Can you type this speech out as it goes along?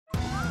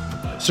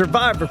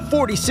Survivor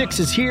 46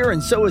 is here,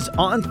 and so is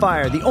On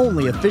Fire, the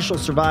only official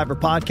Survivor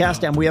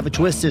podcast, and we have a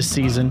twist this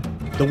season.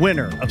 The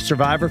winner of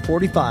Survivor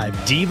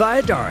 45, Dee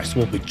Valladares,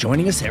 will be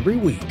joining us every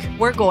week.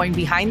 We're going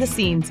behind the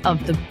scenes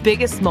of the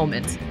biggest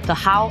moments, the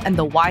how and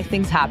the why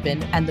things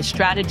happen, and the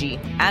strategy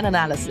and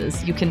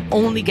analysis you can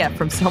only get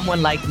from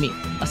someone like me,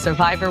 a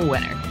Survivor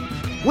winner.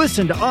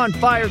 Listen to On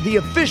Fire, the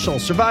official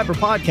Survivor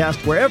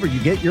podcast, wherever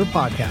you get your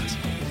podcasts.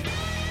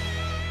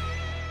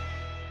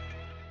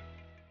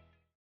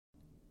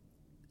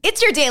 It's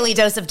your daily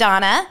dose of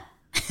Donna.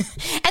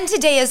 And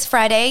today is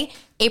Friday,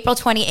 April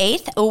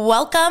 28th.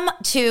 Welcome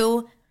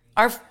to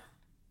our...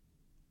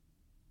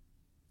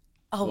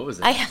 What was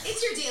that?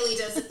 It's your daily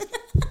dose.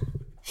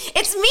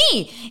 It's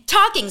me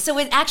talking, so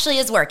it actually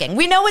is working.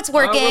 We know it's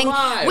working.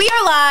 We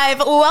are live.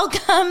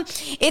 Welcome.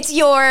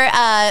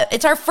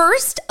 It's our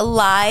first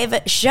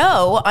live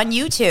show on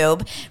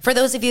YouTube. For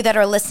those of you that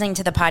are listening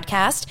to the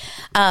podcast,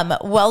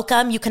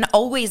 welcome. You can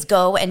always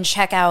go and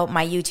check out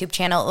my YouTube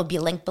channel. It will be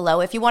linked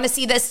below if you want to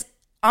see this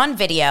on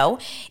video.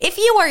 If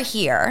you are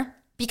here,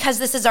 because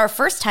this is our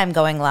first time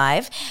going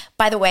live,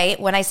 by the way,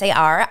 when I say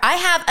I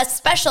have a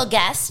special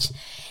guest.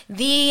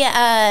 The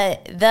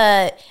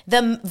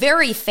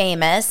very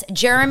famous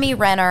Jeremy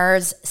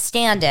Renner's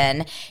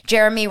stand-in,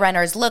 Jeremy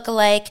Renner's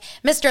lookalike,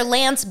 Mr.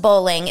 Lance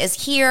Bowling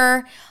is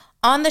here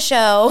on the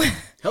show.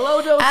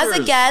 Hello, dosers. As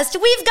a guest.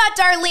 We've got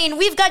Darlene,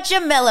 we've got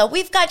Jamila,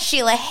 we've got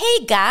Sheila.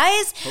 Hey,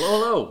 guys.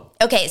 Hello.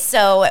 Okay,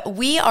 so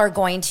we are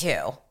going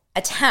to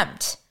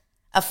attempt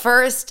a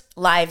first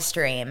live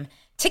stream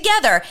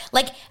together,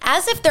 like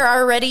as if there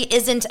already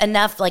isn't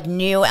enough like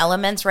new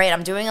elements, right?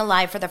 I'm doing a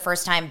live for the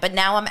first time, but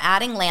now I'm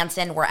adding Lance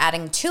in. We're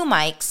adding 2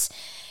 mics.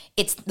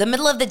 It's the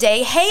middle of the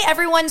day. Hey,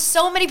 everyone,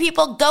 so many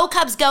people. Go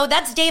Cubs, go.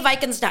 That's Dave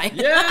Eichenstein.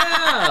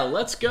 Yeah,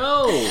 let's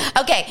go.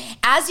 Okay,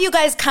 as you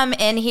guys come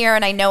in here,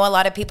 and I know a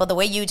lot of people, the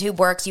way YouTube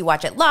works, you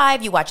watch it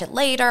live, you watch it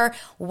later.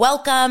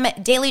 Welcome,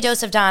 Daily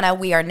Dose of Donna.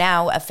 We are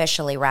now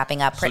officially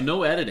wrapping up. So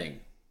no editing.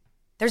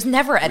 There's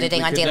never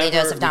editing on Daily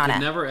Dose of Donna. We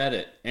can never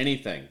edit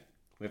anything.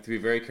 We have to be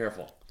very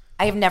careful.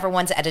 I have never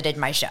once edited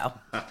my show.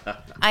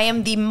 I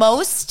am the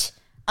most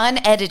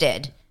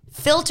unedited,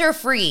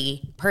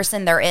 filter-free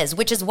person there is,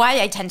 which is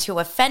why I tend to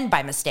offend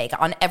by mistake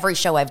on every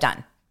show I've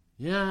done.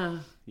 Yeah,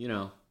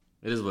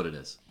 it is what it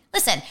is.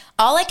 Listen,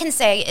 all I can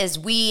say is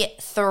we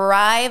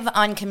thrive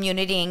on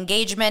community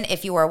engagement.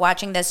 If you are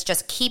watching this,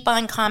 just keep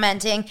on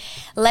commenting,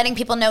 letting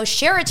people know,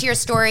 share it to your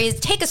stories,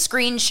 take a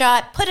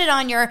screenshot, put it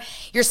on your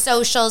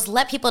socials,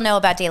 let people know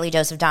about Daily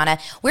Dose of Donna.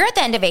 We're at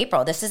the end of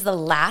April. This is the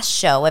last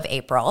show of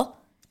April.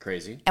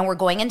 Crazy. And we're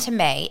going into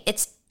May.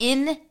 It's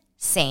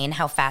insane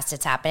how fast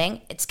it's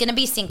happening. It's going to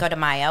be Cinco de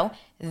Mayo.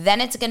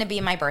 Then it's going to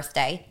be my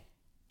birthday.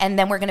 And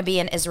then we're going to be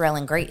in Israel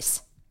and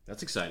Greece.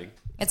 That's exciting.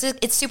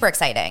 It's super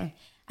exciting.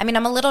 I mean,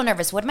 I'm a little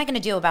nervous. What am I going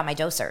to do about my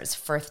dosers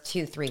for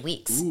 2-3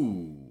 weeks?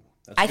 Ooh,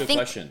 that's a good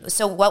question.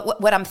 So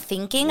what I'm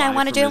thinking Live I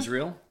want to do.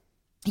 Israel?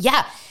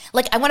 Yeah.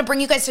 Like I want to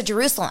bring you guys to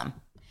Jerusalem,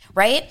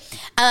 right?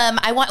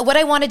 I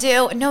want to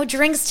do. No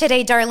drinks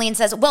today, Darlene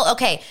says. Well,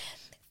 okay.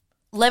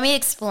 Let me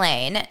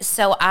explain.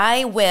 So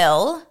I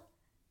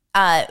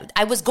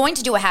was going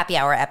to do a happy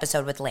hour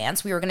episode with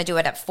Lance. We were going to do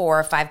it at 4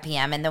 or 5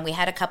 p.m. And then we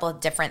had a couple of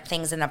different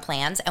things in the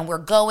plans. And we're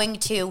going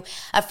to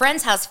a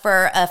friend's house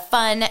for a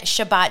fun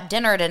Shabbat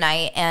dinner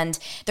tonight. And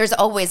there's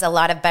always a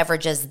lot of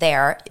beverages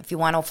there. If you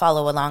want to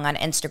follow along on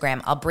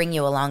Instagram, I'll bring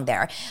you along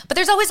there. But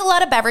there's always a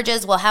lot of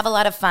beverages. We'll have a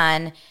lot of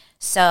fun.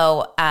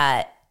 So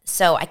I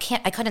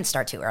couldn't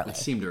start too early. It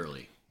seemed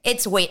early.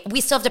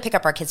 We still have to pick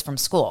up our kids from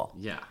school.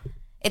 Yeah.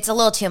 It's a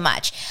little too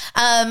much.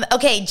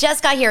 Okay,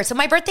 just got here. So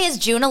my birthday is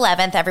June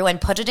 11th. Everyone,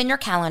 put it in your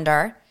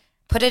calendar.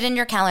 Put it in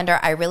your calendar.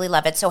 I really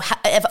love it. So,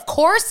 of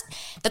course,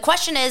 the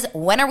question is,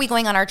 when are we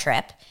going on our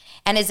trip?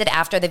 And is it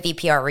after the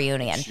VPR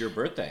reunion? It's your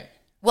birthday.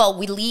 Well,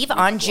 we leave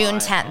on June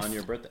 10th. On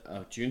your birthday.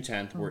 June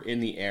 10th, we're in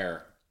the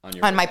air on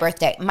your birthday. On my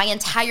birthday. My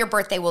entire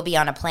birthday will be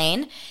on a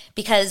plane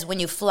because when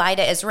you fly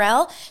to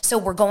Israel, so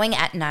we're going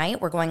at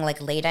night. We're going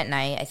like late at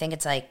night. I think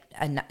it's like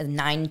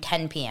 9,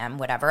 10 p.m.,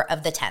 whatever,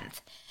 of the 10th.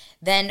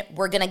 Then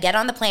we're going to get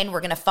on the plane.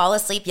 We're going to fall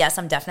asleep. Yes,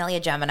 I'm definitely a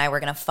Gemini.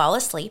 We're going to fall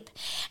asleep.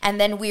 And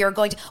then we are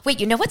going to... Wait,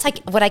 you know what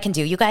I can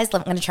do? You guys,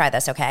 I'm going to try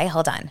this, okay?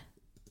 Hold on.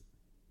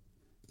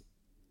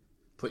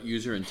 Put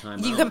user in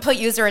timeout. You can put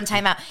user in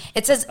timeout.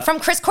 It says, from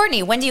Chris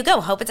Courtney, when do you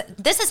go?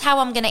 This is how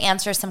I'm going to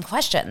answer some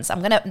questions.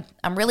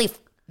 I'm really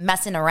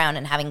messing around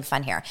and having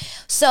fun here.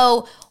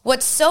 So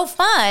what's so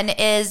fun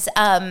is...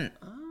 oh,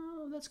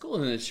 that's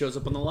cool. And it shows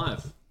up on the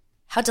live.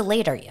 How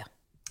delayed are you?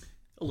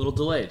 A little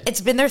delayed.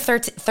 It's been there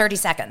 30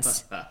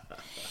 seconds.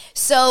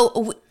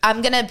 So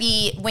I'm going to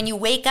be, when you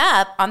wake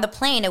up on the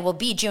plane, it will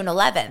be June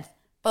 11th.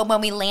 But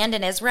when we land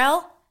in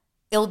Israel,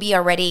 it'll be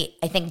already,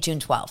 I think, June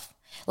 12th.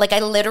 Like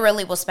I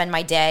literally will spend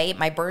my day,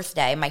 my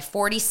birthday, my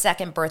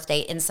 42nd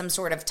birthday in some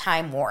sort of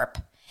time warp.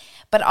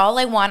 But all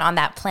I want on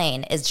that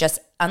plane is just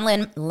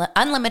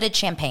unlimited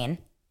champagne,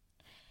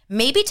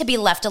 maybe to be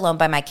left alone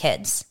by my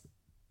kids.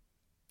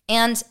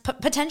 And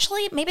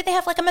potentially, maybe they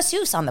have like a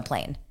masseuse on the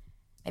plane.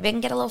 Maybe I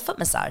can get a little foot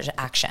massage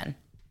action.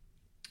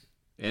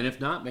 And if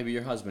not, maybe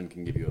your husband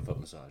can give you a foot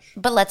massage.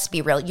 But let's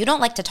be real. You don't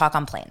like to talk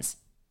on planes.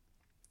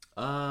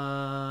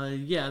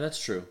 Yeah,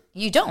 that's true.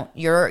 You don't.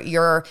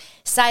 You're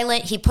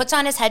silent. He puts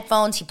on his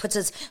headphones. He puts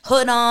his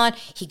hood on.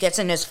 He gets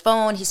in his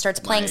phone. He starts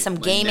playing some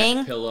gaming.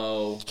 Neck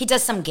pillow. He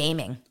does some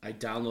gaming. I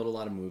download a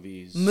lot of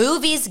movies.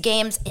 Movies,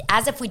 games,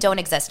 as if we don't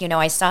exist. You know,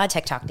 I saw a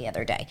TikTok the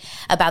other day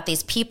about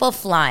these people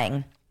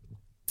flying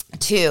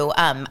to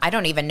I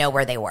don't even know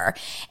where they were,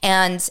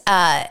 and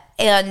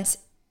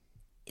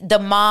the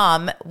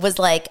mom was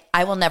like,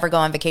 I will never go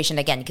on vacation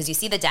again. Because you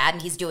see the dad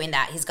and he's doing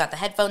that. He's got the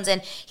headphones in.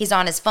 He's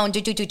on his phone.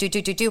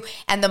 Do.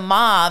 And the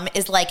mom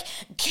is like,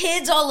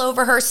 kids all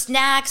over her,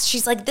 snacks.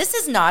 She's like, this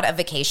is not a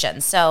vacation.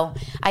 So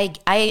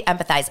I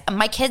empathize.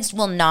 My kids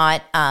will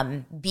not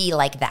be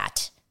like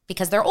that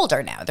because they're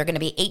older now. They're going to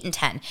be 8 and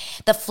 10.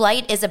 The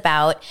flight is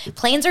about,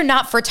 planes are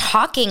not for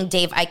talking,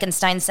 Dave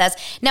Eichenstein says.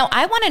 Now,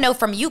 I want to know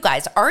from you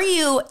guys, are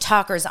you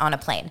talkers on a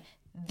plane?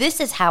 This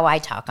is how I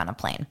talk on a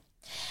plane.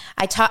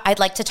 I'd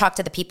like to talk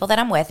to the people that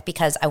I'm with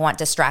because I want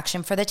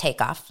distraction for the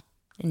takeoff.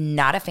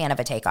 Not a fan of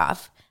a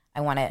takeoff.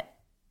 I want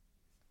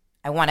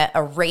to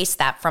erase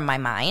that from my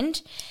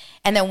mind.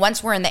 And then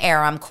once we're in the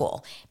air, I'm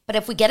cool. But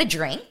if we get a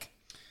drink.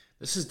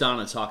 This is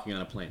Donna talking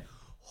on a plane.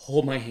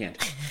 Hold my hand.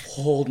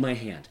 Hold my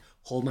hand.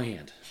 Hold my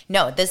hand.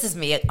 No, this is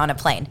me on a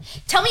plane.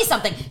 Tell me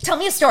something. Tell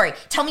me a story.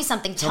 Tell me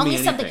something. Tell me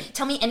something.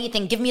 Tell me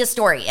anything. Give me a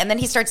story. And then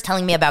he starts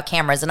telling me about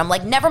cameras. And I'm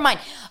like, never mind.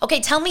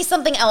 Okay, tell me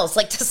something else,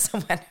 like to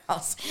someone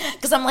else.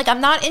 Because I'm like,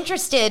 I'm not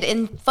interested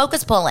in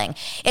focus pulling.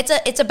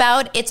 It's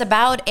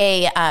about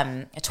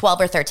a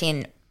 12 or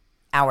 13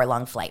 hour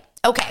long flight.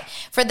 Okay,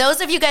 for those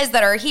of you guys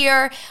that are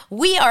here,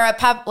 we are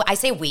I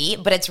say we,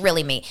 but it's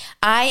really me.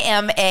 I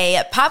am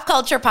a pop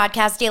culture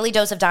podcast, Daily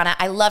Dose of Donna.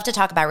 I love to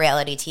talk about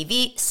reality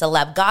TV,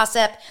 celeb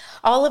gossip,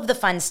 all of the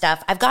fun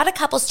stuff. I've got a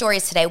couple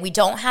stories today. We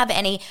don't have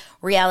any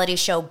reality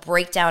show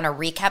breakdown or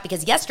recap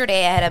because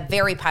yesterday I had a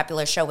very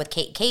popular show with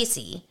Kate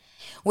Casey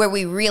where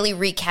we really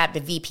recapped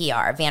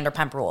VPR,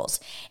 Vanderpump Rules.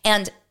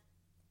 And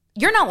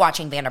you're not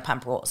watching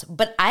Vanderpump Rules,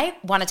 but I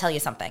want to tell you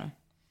something.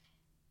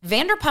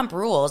 Vanderpump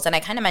Rules, and I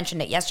kind of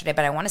mentioned it yesterday,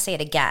 but I want to say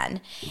it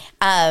again.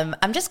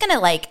 I'm just going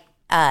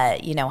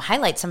to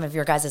highlight some of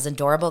your guys'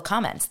 adorable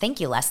comments. Thank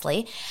you,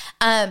 Leslie.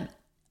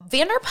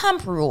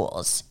 Vanderpump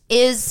Rules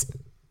is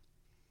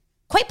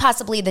quite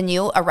possibly the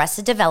new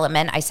Arrested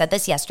Development. I said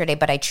this yesterday,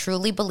 but I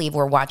truly believe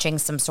we're watching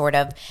some sort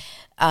of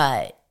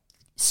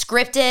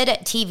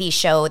scripted TV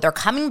show. They're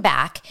coming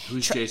back.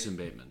 Who's Jason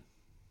Bateman?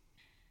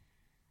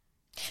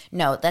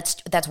 No,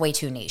 that's way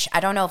too niche. I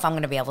don't know if I'm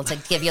going to be able to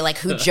give you like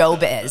who Job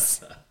is.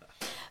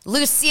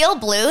 Lucille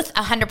Bluth,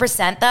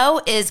 100% though,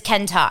 is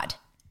Ken Todd.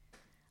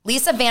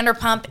 Lisa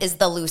Vanderpump is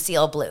the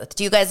Lucille Bluth.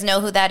 Do you guys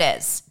know who that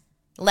is?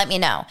 Let me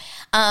know.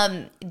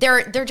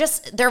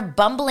 They're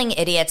bumbling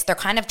idiots. They're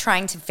kind of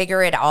trying to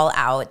figure it all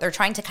out. They're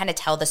trying to kind of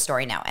tell the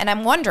story now. And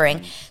I'm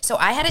wondering, so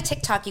I had a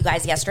TikTok, you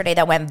guys, yesterday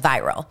that went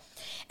viral.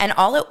 And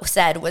all it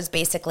said was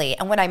basically,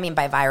 and what I mean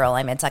by viral,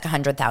 I mean it's like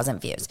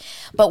 100,000 views.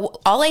 But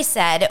all I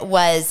said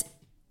was,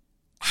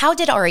 how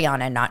did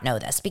Ariana not know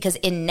this? Because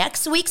in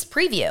next week's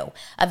preview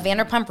of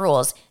Vanderpump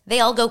Rules, they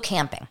all go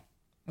camping.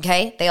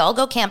 Okay? They all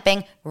go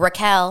camping.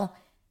 Raquel,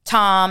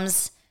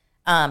 Tom's,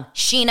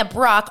 Sheena,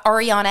 Brock,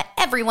 Ariana,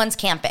 everyone's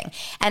camping.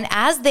 And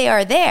as they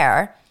are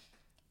there,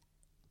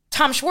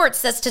 Tom Schwartz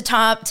says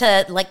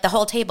to like the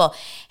whole table,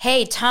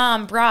 hey,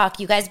 Tom, Brock,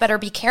 you guys better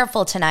be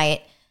careful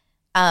tonight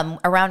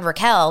around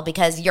Raquel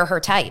because you're her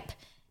type.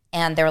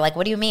 And they're like,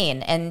 what do you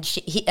mean? And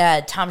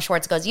Tom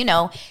Schwartz goes,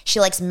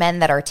 she likes men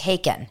that are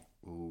taken.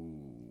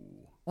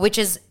 Which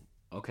is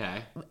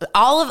okay.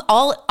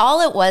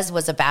 All it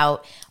was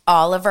about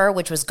Oliver,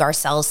 which was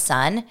Garcelle's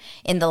son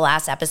in the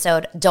last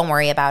episode. Don't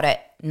worry about it,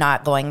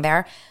 not going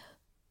there.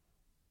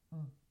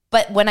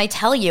 But when I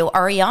tell you,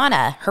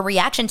 Ariana, her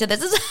reaction to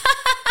this is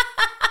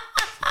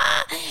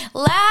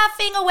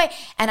laughing away.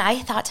 And I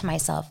thought to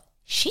myself,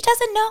 she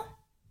doesn't know.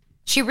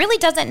 She really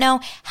doesn't know.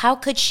 How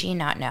could she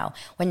not know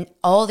when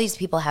all these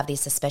people have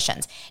these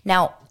suspicions?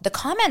 Now, the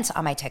comments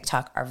on my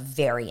TikTok are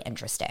very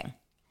interesting.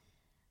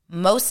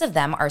 Most of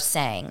them are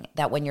saying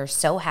that when you're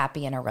so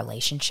happy in a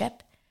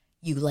relationship,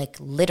 you like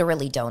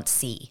literally don't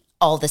see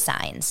all the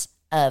signs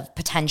of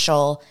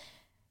potential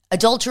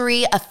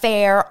adultery,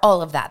 affair, all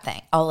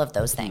of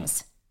those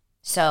things.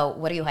 So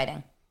what are you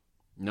hiding?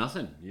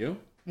 Nothing. You?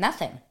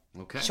 Nothing.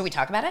 Okay. Should we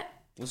talk about it?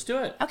 Let's do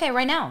it. Okay,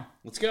 right now.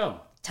 Let's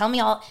go. Tell me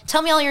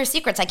all your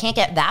secrets. I can't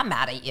get that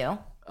mad at you.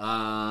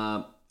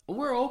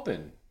 We're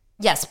open.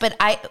 Yes, but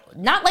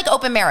not like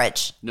open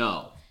marriage.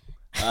 No.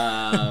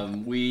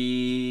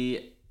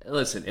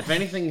 Listen, if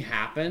anything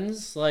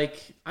happens, I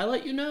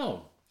let you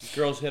know.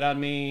 Girls hit on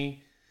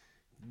me,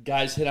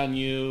 guys hit on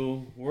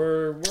you.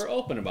 We're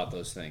open about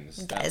those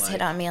things. Guys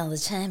hit on me all the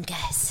time,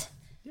 guys.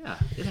 Yeah,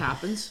 it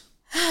happens.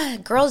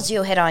 Girls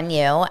do hit on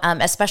you,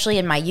 especially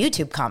in my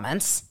YouTube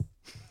comments.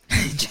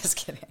 Just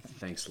kidding.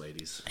 Thanks,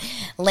 ladies.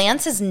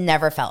 Lance has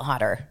never felt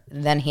hotter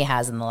than he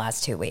has in the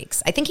last 2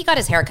 weeks. I think he got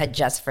his haircut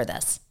just for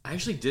this. I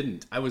actually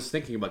didn't. I was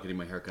thinking about getting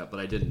my hair cut, but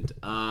I didn't.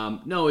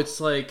 No,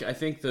 it's like, I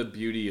think the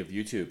beauty of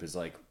YouTube is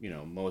like,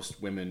 most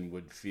women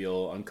would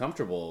feel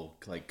uncomfortable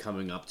like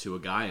coming up to a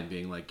guy and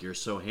being like, you're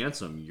so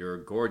handsome, you're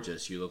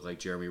gorgeous, you look like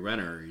Jeremy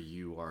Renner,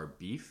 you are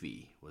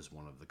beefy, was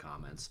one of the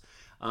comments.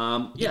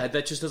 Yeah,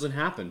 that just doesn't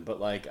happen. But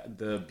like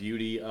the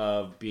beauty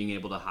of being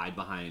able to hide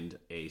behind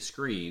a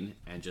screen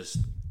and just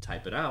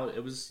type it out,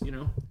 it was,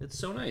 it's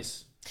so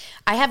nice.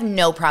 I have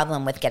no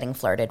problem with getting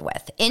flirted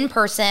with in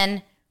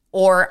person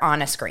or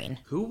on a screen.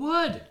 Who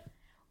would?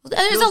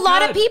 There's a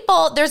lot of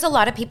people. There's a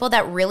lot of people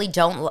that really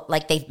don't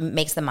like. They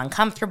makes them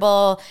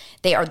uncomfortable.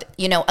 They are,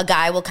 a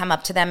guy will come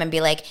up to them and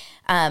be like,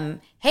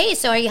 "Hey,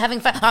 so are you having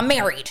fun? I'm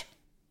married."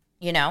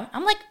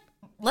 I'm like,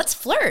 let's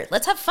flirt.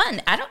 Let's have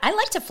fun. I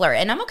like to flirt,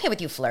 and I'm okay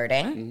with you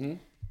flirting. Mm-hmm.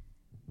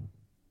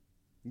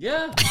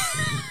 Yeah.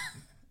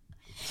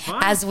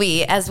 As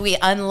we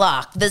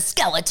unlock the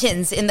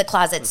skeletons in the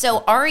closet. So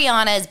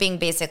Ariana is being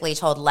basically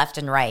told left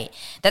and right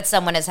that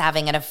someone is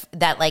having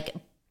that like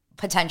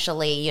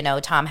potentially,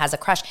 Tom has a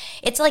crush.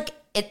 It's like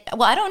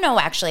well, I don't know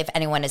actually if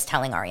anyone is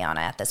telling Ariana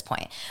at this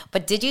point.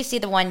 But did you see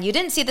the one? You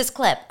didn't see this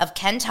clip of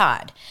Ken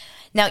Todd.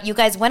 Now, you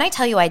guys, when I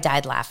tell you I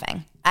died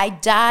laughing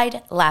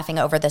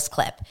over this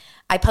clip.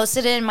 I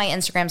posted it in my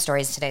Instagram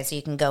stories today, so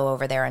you can go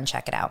over there and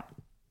check it out.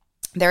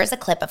 There is a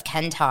clip of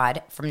Ken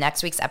Todd from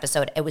next week's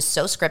episode. It was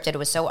so scripted. It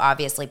was so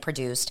obviously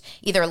produced.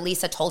 Either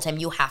Lisa told him,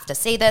 you have to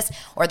say this,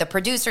 or the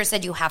producer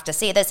said, you have to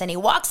say this. And he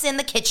walks in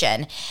the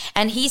kitchen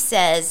and he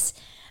says,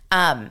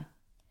 isn't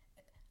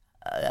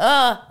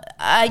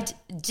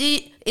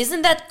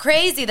that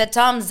crazy that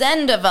Tom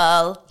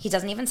Sandoval, he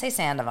doesn't even say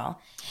Sandoval,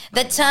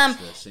 that Tom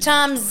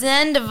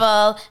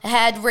Sandoval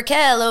had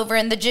Raquel over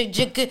in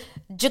the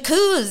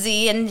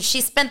jacuzzi and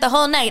she spent the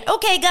whole night.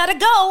 Okay, gotta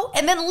go.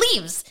 And then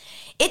leaves.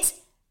 It's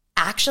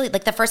actually,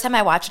 like, the first time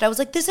I watched it, I was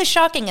like, this is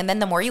shocking. And then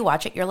the more you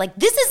watch it, you're like,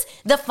 this is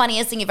the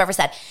funniest thing you've ever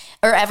said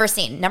or ever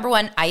seen. Number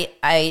one,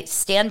 I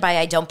stand by,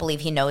 I don't believe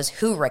he knows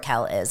who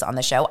Raquel is on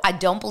the show. I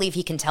don't believe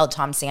he can tell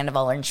Tom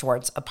Sandoval and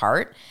Schwartz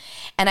apart.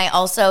 And I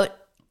also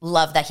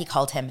love that he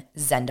called him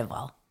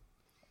Sandoval.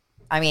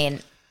 I mean,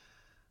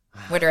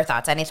 what are your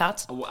thoughts? Any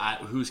thoughts?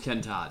 Who's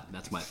Ken Todd?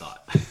 That's my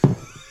thought.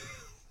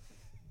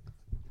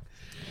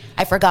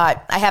 I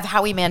forgot. I have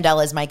Howie Mandel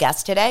as my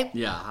guest today.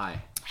 Yeah, hi.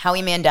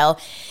 Howie Mandel,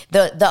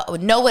 the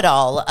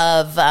know-it-all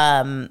of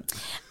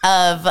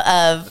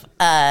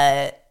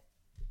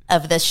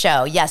this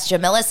show. Yes,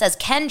 Jamila says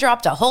Ken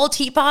dropped a whole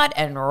teapot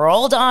and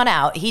rolled on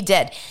out. He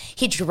did.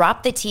 He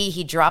dropped the tea.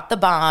 He dropped the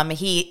bomb.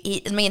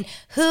 I mean,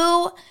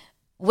 who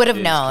would have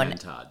known? Ken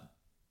Todd.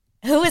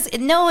 Who is?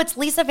 No, it's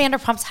Lisa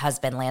Vanderpump's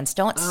husband. Lance,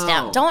 don't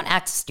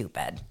act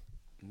stupid.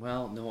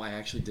 Well, no, I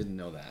actually didn't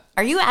know that.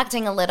 Are you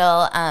acting a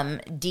little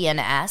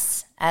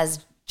DNS,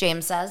 as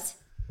James says,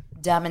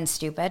 dumb and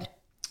stupid?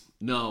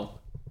 No,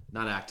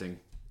 not acting.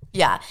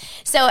 Yeah.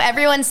 So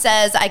everyone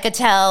says I could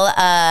tell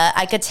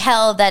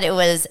that it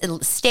was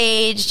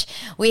staged.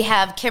 We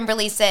have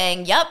Kimberly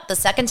saying, "Yep, the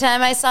second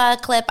time I saw a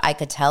clip, I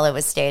could tell it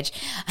was staged."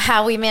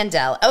 Howie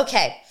Mandel.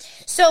 Okay.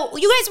 So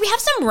you guys, we have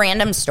some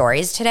random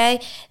stories today.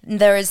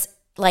 There's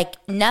like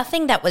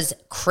nothing that was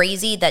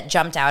crazy that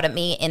jumped out at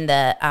me in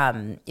the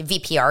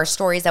VPR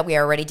stories that we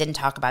already didn't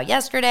talk about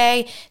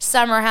yesterday,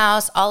 Summer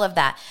House, all of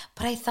that.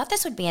 But I thought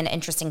this would be an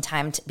interesting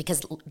time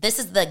because this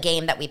is the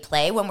game that we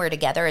play when we're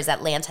together, is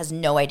that Lance has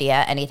no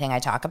idea anything I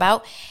talk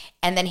about.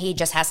 And then he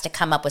just has to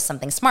come up with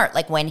something smart.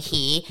 Like when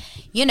he,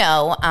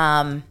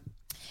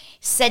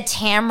 said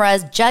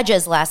Tamra's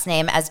judge's last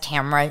name as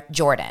Tamra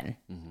Jordan.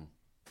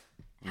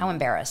 Mm-hmm. How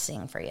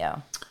embarrassing for you. Yeah,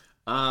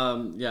 I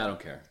don't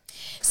care.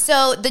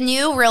 So the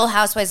new Real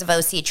Housewives of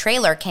OC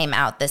trailer came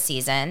out this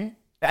season.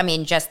 I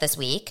mean, just this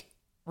week.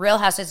 Real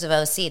Housewives of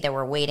OC, they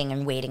were waiting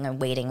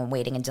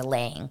and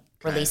delaying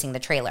releasing the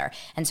trailer.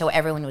 And so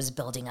everyone was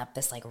building up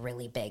this like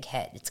really big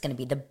hit. It's going to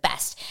be the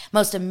best,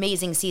 most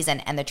amazing season.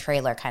 And the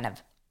trailer kind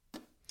of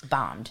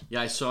bombed.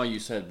 Yeah, I saw you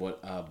said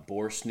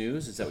boar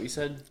snooze. Is that what you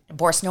said?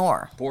 Boar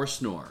snore. Boar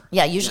snore.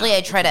 Yeah, usually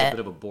I try to. A bit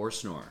of a boar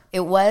snore.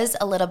 It was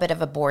a little bit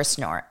of a boar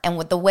snore. And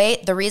with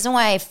the reason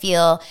why I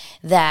feel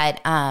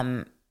that,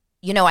 I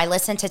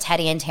listened to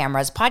Teddy and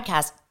Tamra's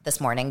podcast this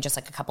morning, just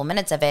like a couple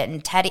minutes of it.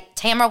 And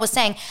Tamra was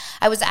saying,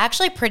 I was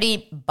actually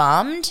pretty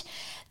bummed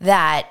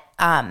that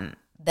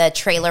the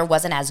trailer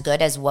wasn't as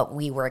good as what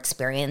we were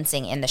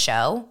experiencing in the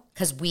show,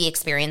 because we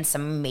experienced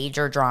some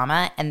major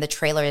drama and the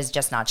trailer is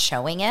just not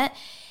showing it.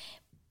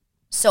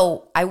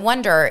 So I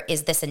wonder,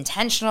 is this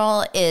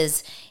intentional?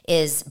 Is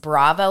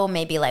Bravo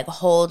maybe like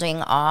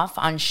holding off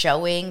on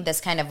showing this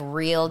kind of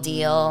real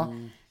deal?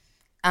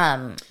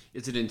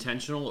 Is it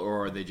intentional,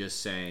 or are they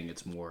just saying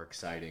it's more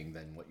exciting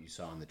than what you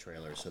saw in the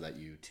trailer so that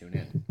you tune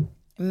in?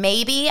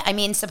 Maybe. I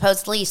mean,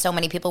 supposedly so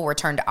many people were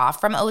turned off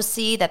from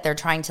OC that they're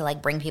trying to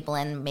like bring people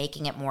in,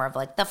 making it more of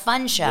like the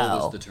fun show.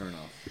 What was the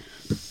turnoff?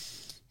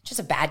 Just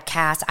a bad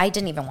cast. I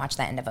didn't even watch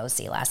the end of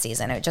OC last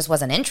season. It just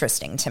wasn't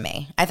interesting to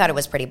me. I thought it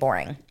was pretty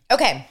boring.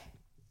 Okay.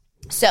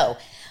 So,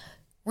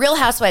 Real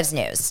Housewives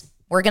news.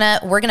 We're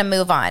gonna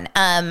move on.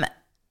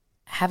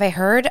 Have I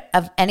heard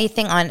of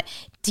anything on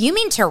Do you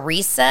mean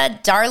Teresa?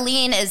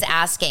 Darlene is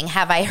asking,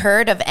 have I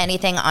heard of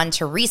anything on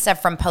Teresa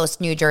from post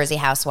New Jersey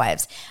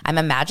Housewives? I'm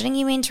imagining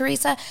you mean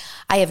Teresa.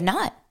 I have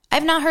not.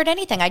 I've not heard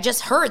anything. I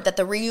just heard that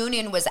the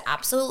reunion was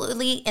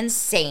absolutely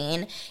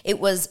insane. It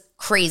was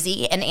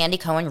crazy, and Andy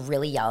Cohen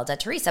really yelled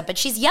at Teresa, but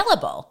she's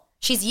yellable.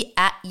 She's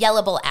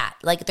yellable at.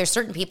 Like, there's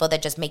certain people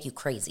that just make you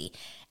crazy,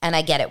 and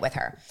I get it with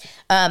her.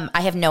 I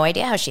have no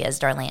idea how she is,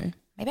 Darlene.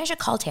 Maybe I should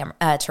call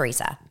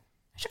Teresa.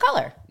 I should call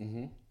her.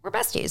 Mm-hmm. We're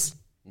besties.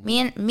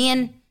 Mm-hmm. Me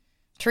and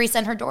Teresa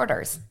and her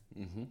daughters.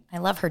 Mm-hmm. I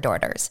love her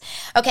daughters.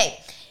 Okay,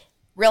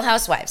 Real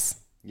Housewives.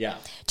 Yeah.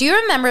 Do you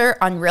remember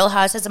on Real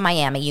Houses of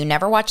Miami, you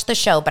never watched the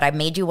show, but I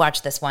made you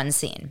watch this one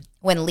scene,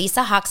 when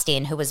Lisa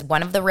Hochstein, who was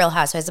one of the Real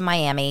Housewives of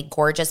Miami,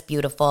 gorgeous,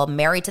 beautiful,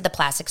 married to the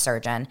plastic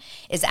surgeon,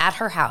 is at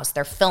her house.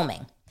 They're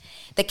filming.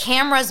 The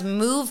cameras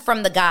move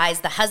from the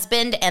guys, the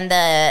husband and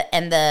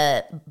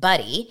the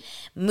buddy,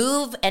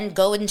 move and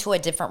go into a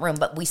different room,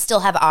 but we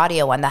still have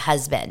audio on the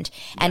husband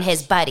and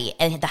his buddy.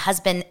 And the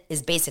husband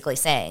is basically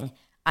saying,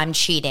 I'm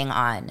cheating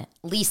on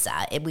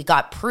Lisa. We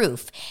got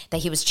proof that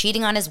he was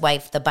cheating on his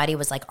wife. The buddy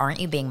was like, aren't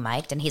you being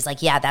mic'd? And he's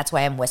like, yeah, that's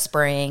why I'm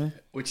whispering.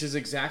 Which is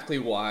exactly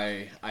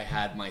why I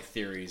had my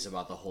theories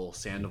about the whole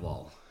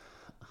Sandoval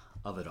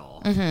of it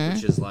all. Mm-hmm.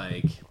 Which is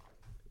like,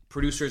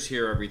 producers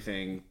hear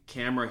everything,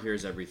 camera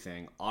hears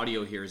everything,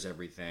 audio hears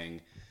everything.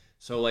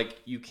 So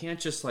like, you can't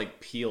just like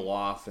peel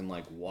off and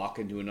like walk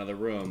into another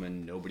room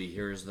and nobody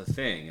hears the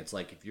thing. It's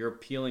like, if you're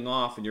peeling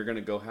off and you're going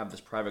to go have this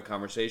private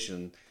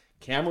conversation,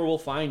 camera will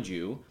find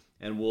you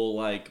and will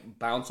like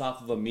bounce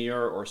off of a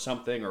mirror or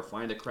something, or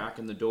find a crack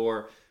in the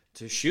door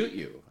to shoot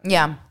you.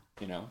 Yeah.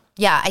 You know?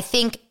 Yeah, I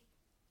think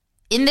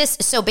in this,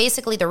 so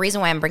basically the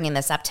reason why I'm bringing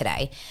this up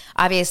today,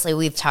 obviously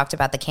we've talked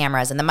about the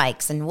cameras and the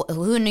mics and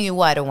who knew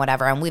what and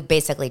whatever, and we've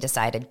basically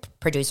decided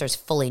producers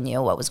fully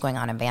knew what was going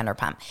on in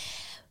Vanderpump.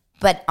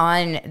 But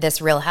on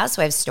this Real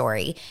Housewives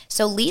story,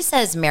 so Lisa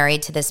is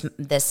married to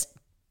this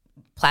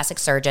plastic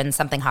surgeon,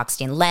 something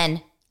Hochstein,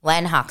 Len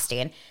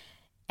Hochstein,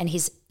 and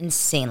he's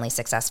insanely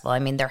successful. I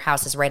mean, their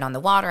house is right on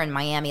the water in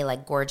Miami,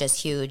 like gorgeous,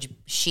 huge.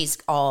 She's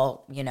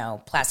all,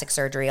 plastic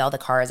surgery, all the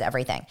cars,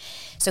 everything.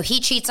 So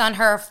he cheats on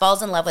her,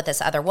 falls in love with this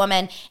other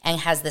woman, and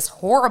has this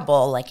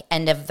horrible, like,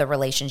 end of the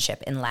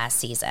relationship in last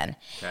season.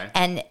 Okay.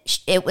 And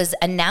it was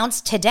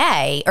announced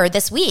today, or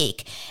this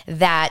week,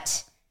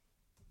 that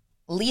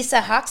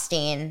Lisa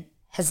Hochstein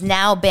has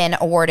now been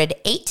awarded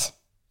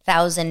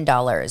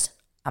 $8,000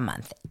 a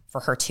month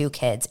for her 2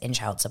 kids in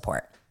child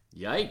support.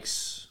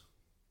 Yikes.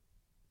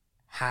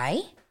 Hi?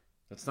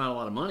 That's not a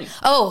lot of money.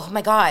 Oh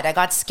my God, I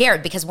got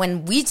scared because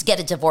when we get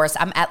a divorce,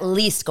 I'm at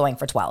least going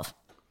for 12.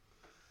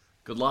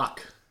 Good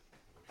luck.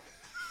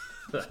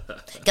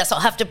 Guess I'll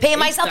have to pay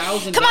myself.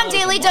 Come on,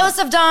 daily dose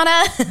of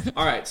Donna.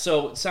 All right,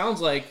 so it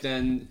sounds like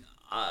then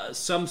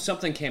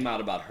something came out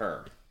about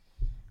her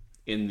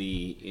in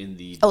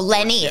the. Oh,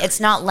 Lenny. It's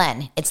not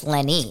Len. It's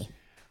Lenny.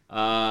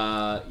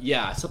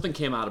 Yeah, something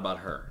came out about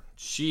her.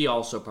 She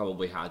also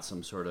probably had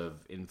some sort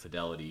of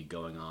infidelity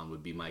going on,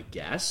 would be my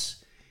guess.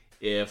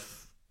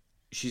 If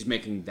she's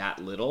making that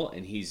little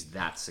and he's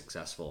that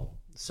successful,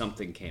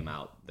 something came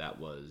out that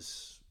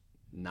was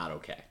not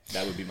okay.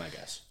 That would be my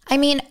guess. I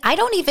mean, I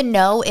don't even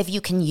know if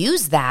you can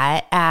use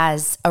that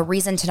as a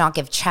reason to not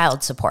give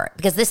child support,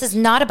 because this is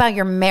not about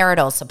your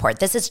marital support.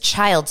 This is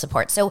child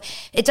support. So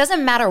it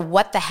doesn't matter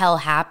what the hell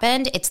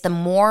happened. It's the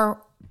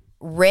more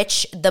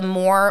rich, the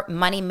more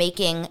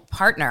money-making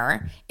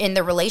partner in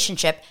the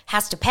relationship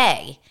has to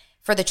pay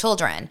for the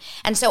children.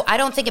 And so I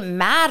don't think it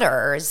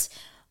matters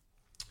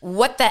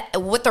what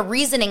the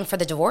reasoning for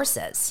the divorce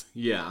is.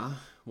 Yeah.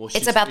 Well,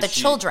 it's about the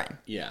children.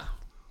 Yeah.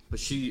 But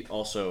she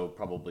also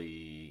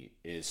probably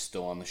is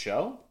still on the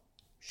show.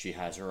 She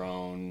has her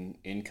own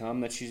income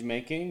that she's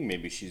making.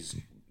 Maybe she's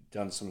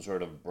done some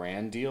sort of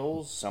brand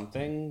deals,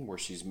 something where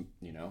she's,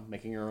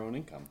 making her own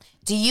income.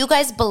 Do you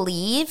guys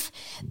believe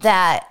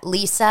that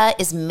Lisa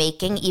is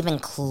making even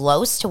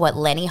close to what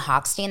Lenny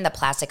Hochstein, the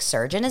plastic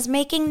surgeon, is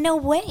making? No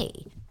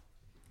way.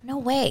 No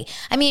way.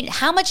 I mean,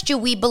 how much do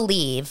we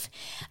believe?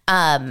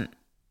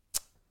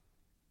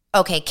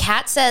 Okay,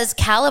 Kat says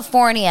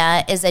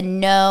California is a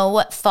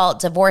no-fault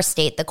divorce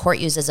state. The court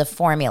uses a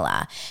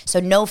formula. So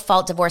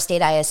no-fault divorce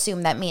state, I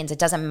assume that means it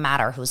doesn't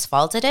matter whose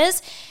fault it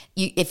is.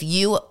 If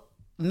you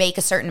make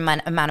a certain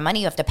amount of money,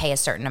 you have to pay a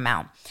certain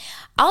amount.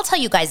 I'll tell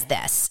you guys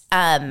this.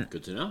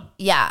 Good to know.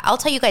 Yeah, I'll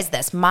tell you guys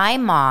this. My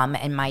mom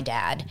and my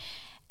dad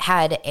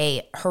had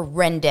a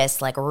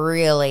horrendous, like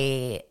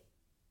really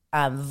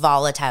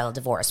volatile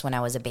divorce when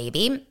I was a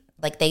baby.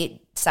 Like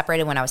they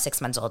separated when I was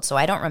 6 months old. So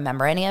I don't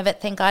remember any of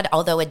it, thank God.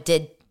 Although it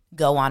did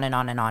go on and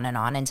on and on and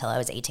on until I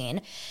was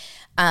 18.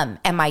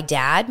 And my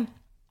dad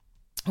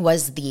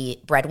was the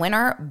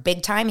breadwinner,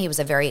 big time. He was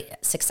a very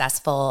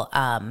successful,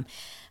 OBGYN.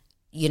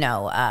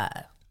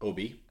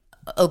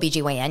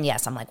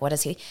 Yes. I'm like, what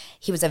is he?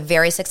 He was a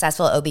very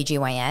successful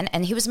OBGYN.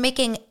 And he was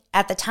making,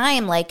 at the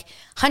time, like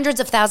hundreds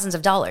of thousands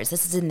of dollars.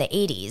 This is in the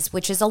 80s,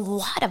 which is a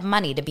lot of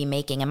money to be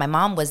making. And my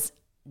mom was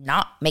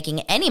not making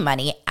any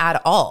money at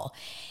all.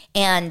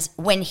 And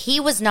when he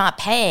was not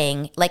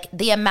paying, like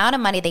the amount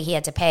of money that he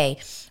had to pay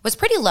was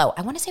pretty low.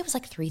 I want to say it was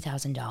like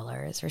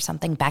 $3,000 or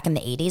something back in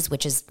the 80s,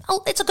 which is,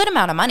 it's a good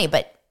amount of money,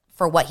 but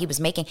for what he was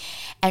making.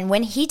 And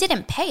when he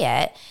didn't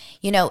pay it,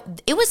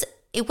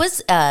 it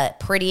was a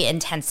pretty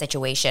intense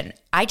situation.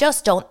 I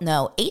just don't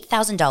know.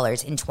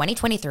 $8,000 in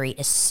 2023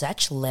 is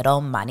such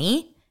little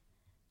money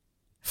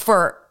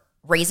for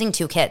raising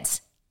 2 kids.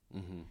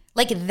 Mm-hmm.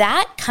 Like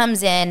that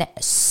comes in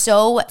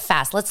so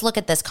fast. Let's look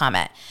at this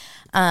comment.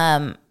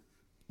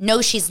 No,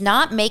 she's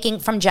not making,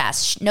 from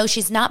Jess, no,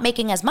 she's not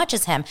making as much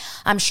as him.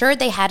 I'm sure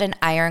they had an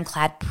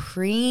ironclad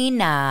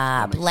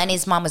prenup.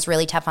 Lenny's mom was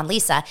really tough on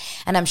Lisa,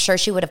 and I'm sure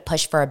she would have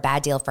pushed for a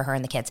bad deal for her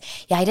and the kids.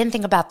 Yeah, I didn't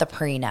think about the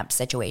prenup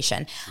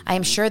situation. Mm-hmm. I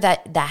am sure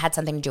that had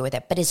something to do with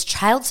it. But is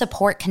child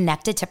support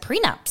connected to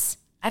prenups?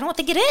 I don't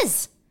think it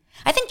is.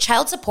 I think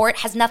child support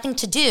has nothing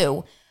to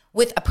do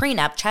with a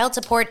prenup. Child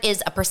support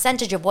is a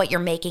percentage of what you're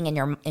making in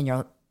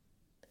your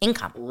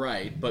income.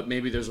 Right, but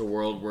maybe there's a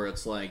world where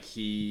it's like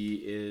he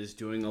is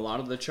doing a lot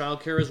of the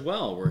childcare as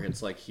well, where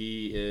it's like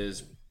he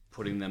is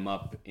putting them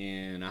up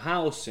in a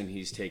house and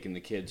he's taking the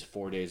kids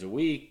 4 days a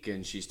week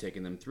and she's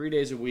taking them 3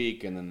 days a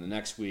week and then the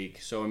next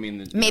week. So I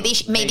mean, maybe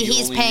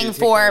he's paying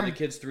for the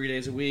kids 3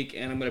 days a week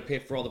and I'm going to pay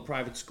for all the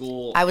private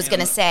school. I was going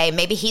to say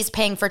maybe he's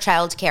paying for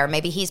childcare,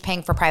 maybe he's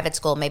paying for private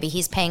school, maybe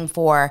he's paying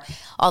for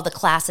all the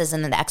classes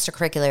and the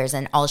extracurriculars,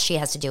 and all she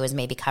has to do is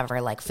maybe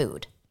cover like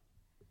food.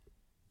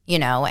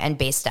 And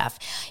base stuff.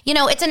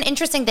 It's an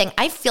interesting thing.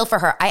 I feel for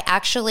her. I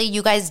actually,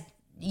 you guys,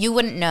 you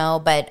wouldn't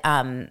know, but,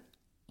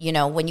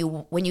 when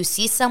you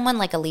see someone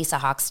like Elisa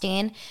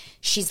Hochstein,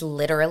 she's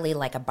literally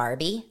like a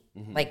Barbie.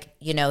 Mm-hmm. Like,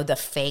 the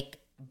fake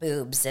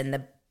boobs and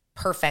the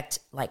perfect,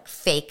 like,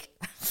 fake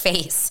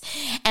face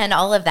and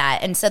all of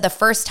that. And so the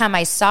first time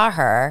I saw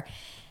her,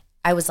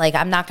 I was like,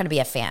 I'm not going to be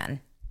a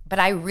fan. But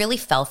I really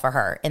fell for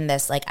her in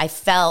this. Like, I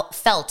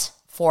felt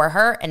for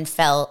her and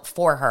fell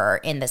for her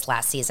in this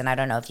last season. I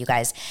don't know if you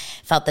guys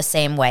felt the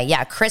same way.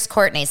 Yeah, Chris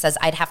Courtney says,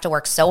 I'd have to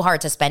work so hard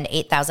to spend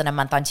 $8,000 a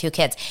month on 2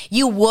 kids.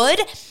 You would?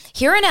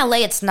 Here in LA,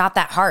 it's not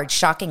that hard,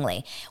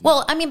 shockingly.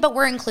 Well, I mean, but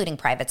we're including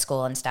private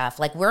school and stuff.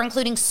 Like, we're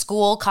including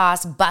school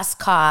costs, bus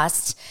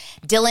costs.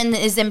 Dylan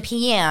is in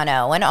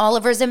piano and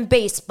Oliver's in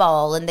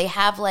baseball, and they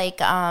have like,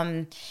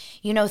 the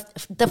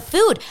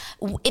food.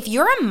 If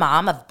you're a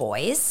mom of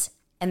boys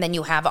and then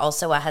you have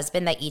also a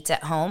husband that eats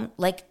at home,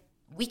 like,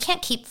 we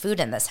can't keep food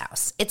in this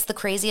house. It's the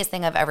craziest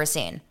thing I've ever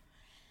seen.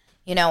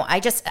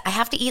 I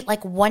have to eat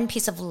like one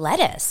piece of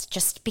lettuce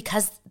just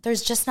because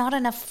there's just not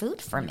enough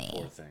food for me.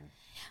 Poor thing.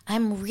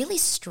 I'm really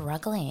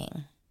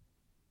struggling.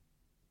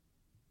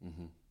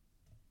 Mm-hmm.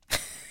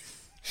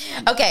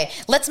 Okay,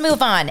 let's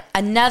move on.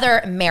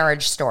 Another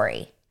marriage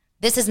story.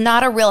 This is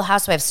not a Real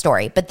Housewives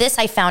story, but this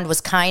I found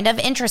was kind of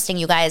interesting,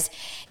 you guys.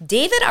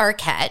 David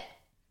Arquette,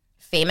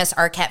 famous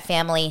Arquette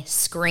family,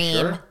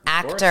 Scream,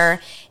 actor.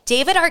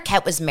 David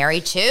Arquette was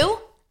married to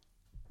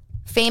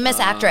famous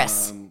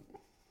actress.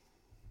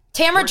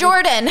 Tamara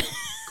Jordan.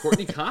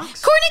 Courtney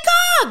Cox? Courtney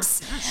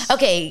Cox! Yes.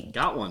 Okay.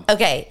 Got one.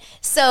 Okay.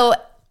 So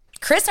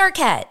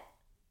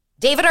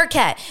David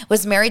Arquette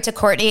was married to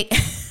Courtney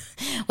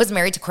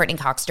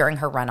Cox during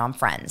her run on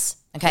Friends.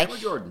 Okay. Tamara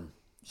Jordan.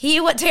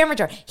 Tamara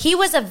Jordan. He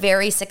was a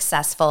very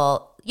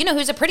successful, he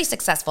was a pretty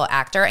successful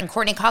actor. And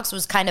Courtney Cox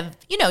was kind of,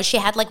 she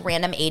had like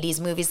random 80s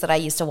movies that I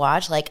used to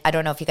watch. Like, I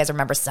don't know if you guys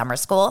remember Summer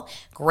School.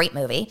 Great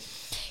movie.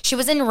 She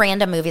was in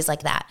random movies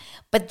like that.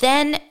 But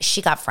then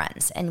she got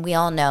Friends. And we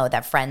all know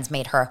that Friends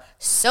made her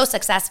so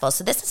successful.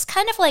 So this is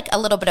kind of like a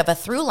little bit of a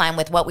through line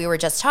with what we were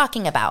just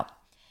talking about.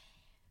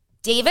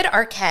 David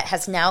Arquette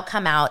has now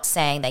come out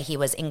saying that he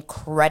was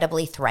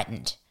incredibly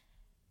threatened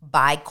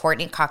by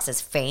Courtney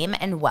Cox's fame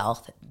and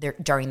wealth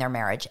during their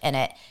marriage. And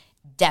it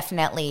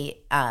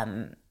definitely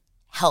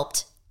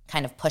helped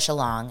kind of push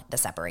along the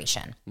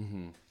separation.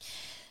 Mm-hmm.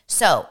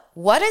 So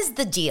what is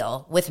the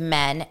deal with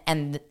men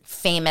and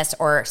famous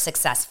or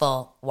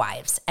successful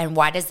wives? And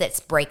why does this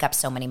break up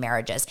so many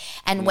marriages?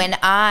 And when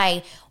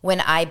I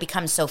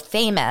become so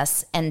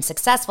famous and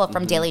successful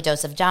from Daily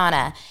Dose of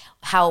Donna,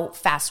 how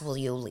fast will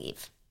you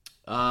leave?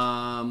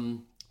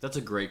 That's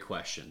a great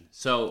question.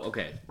 So,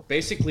 okay,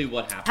 basically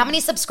what happens... How many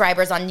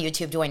subscribers on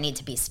YouTube do I need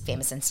to be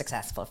famous and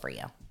successful for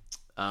you?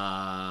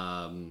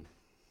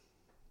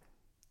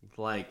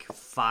 Like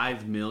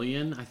 5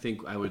 million. I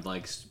think I would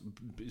like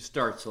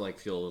start to like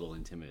feel a little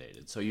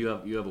intimidated. So you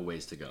have a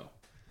ways to go.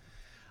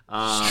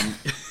 I've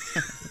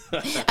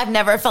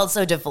never felt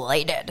so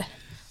deflated.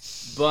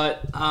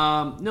 But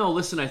no,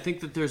 listen, I think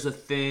that there's a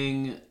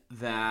thing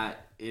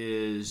that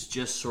is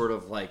just sort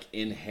of like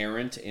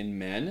inherent in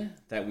men,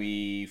 that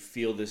we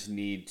feel this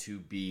need to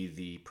be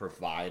the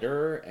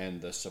provider and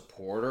the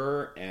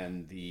supporter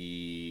and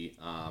the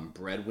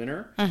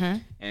breadwinner. Mm-hmm.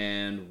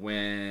 And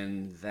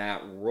when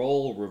that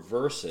role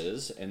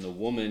reverses and the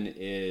woman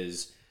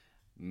is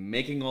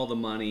making all the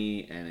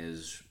money and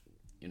is,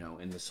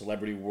 in the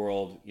celebrity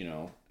world,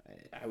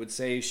 I would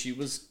say she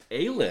was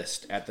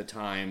A-list at the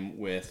time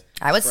with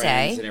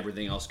Friends and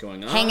everything else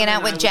going on. Hanging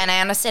out with Jen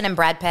Aniston and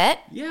Brad Pitt?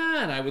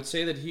 Yeah, and I would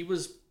say that he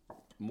was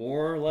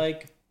more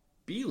like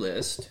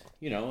B-list,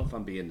 if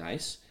I'm being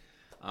nice.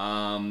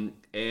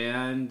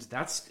 And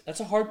that's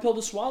a hard pill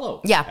to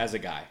swallow. Yeah. As a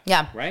guy.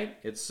 Yeah. Right?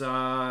 It's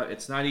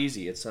not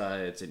easy. It's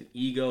an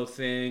ego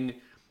thing.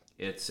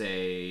 It's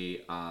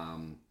a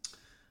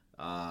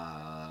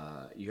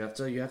you have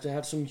to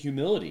have some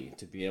humility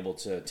to be able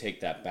to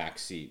take that back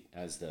seat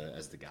as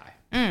the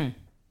guy.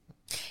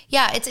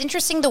 Yeah, it's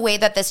interesting the way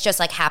that this just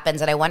like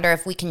happens, and I wonder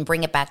if we can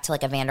bring it back to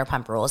like a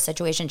Vanderpump Rules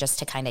situation just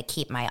to kind of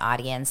keep my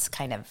audience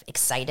kind of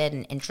excited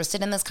and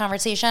interested in this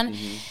conversation.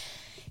 Mm-hmm.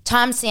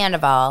 Tom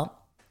Sandoval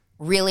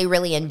really,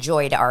 really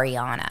enjoyed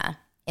Ariana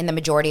in the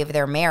majority of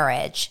their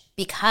marriage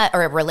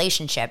or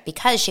relationship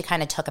because she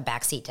kind of took a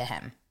backseat to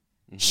him.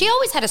 Mm-hmm. She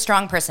always had a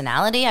strong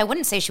personality. I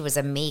wouldn't say she was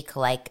a meek,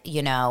 like,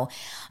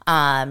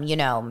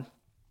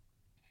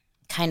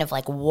 kind of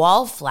like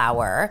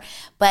wallflower.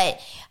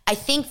 But I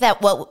think that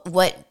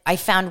what I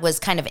found was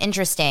kind of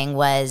interesting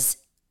was,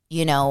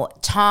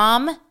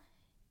 Tom,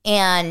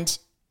 and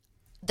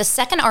the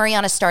second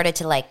Ariana started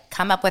to like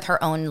come up with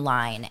her own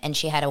line, and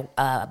she had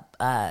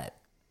a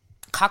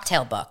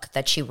cocktail book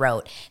that she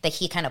wrote that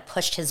he kind of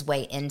pushed his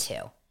way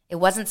into. It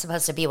wasn't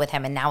supposed to be with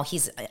him, and now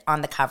he's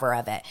on the cover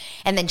of it.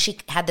 And then she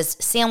had this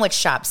sandwich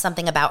shop,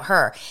 Something About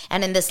Her.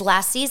 And in this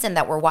last season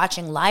that we're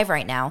watching live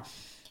right now,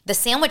 the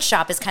sandwich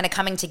shop is kind of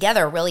coming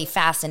together really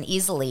fast and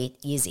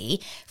easy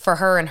for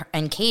her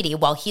and Katie,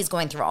 while he's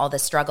going through all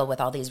this struggle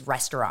with all these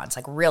restaurants,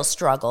 like real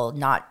struggle,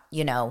 not,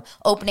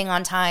 opening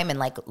on time, and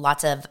like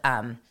lots of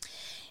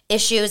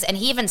issues. And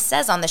he even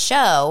says on the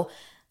show,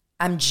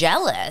 I'm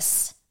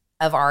jealous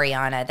of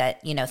Ariana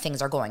that,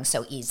 things are going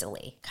so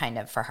easily kind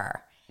of for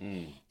her.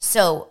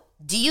 So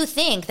do you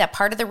think that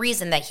part of the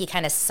reason that he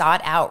kind of sought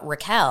out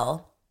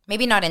Raquel,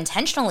 maybe not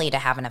intentionally to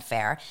have an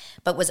affair,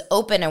 but was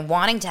open and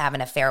wanting to have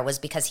an affair, was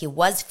because he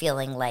was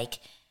feeling like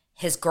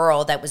his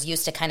girl that was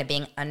used to kind of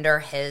being under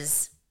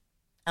his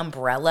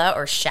umbrella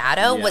or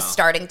shadow was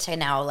starting to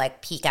now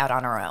like peek out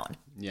on her own?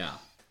 Yeah.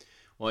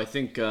 Well, I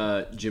think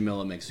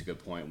Jamila makes a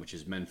good point, which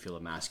is men feel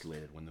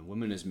emasculated when the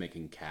woman is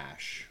making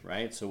cash,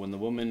 right? So when the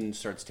woman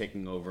starts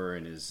taking over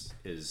and is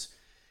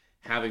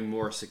having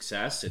more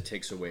success, it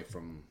takes away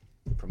from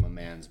a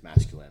man's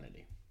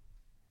masculinity.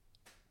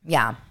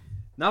 Yeah.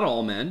 Not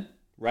all men,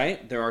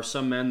 right? There are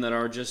some men that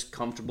are just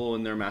comfortable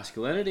in their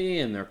masculinity,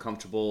 and they're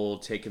comfortable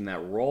taking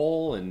that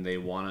role, and they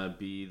want to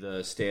be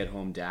the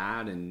stay-at-home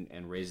dad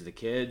and raise the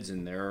kids,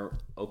 and they're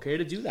okay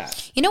to do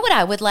that. You know what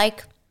I would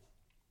like?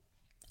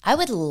 I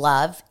would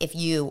love if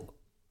you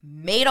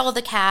made all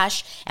the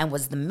cash and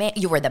was the man,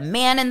 you were the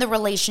man in the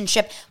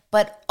relationship,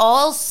 but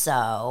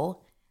also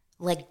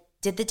like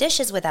did the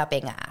dishes without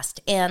being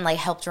asked and like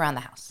helped around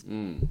the house. I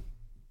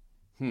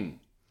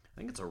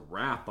think it's a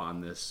wrap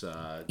on this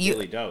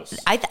Daily Dose.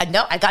 I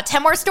got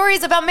 10 more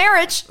stories about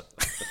marriage.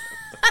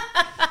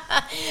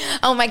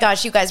 Oh my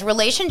gosh, you guys,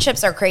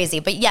 relationships are crazy.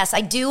 But yes, I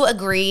do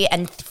agree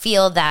and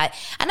feel that.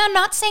 And I'm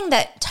not saying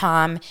that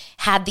Tom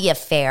had the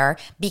affair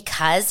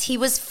because he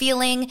was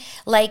feeling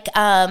like,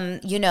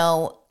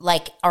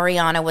 like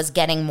Ariana was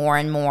getting more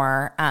and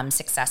more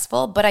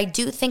successful. But I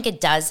do think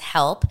it does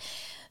help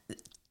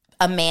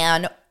a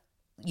man,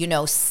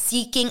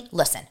 seeking.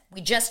 Listen, we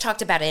just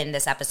talked about it in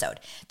this episode,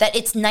 that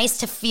it's nice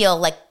to feel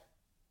like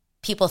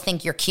people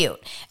think you're cute,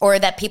 or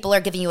that people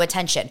are giving you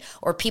attention,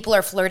 or people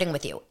are flirting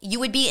with you. You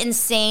would be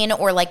insane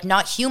or like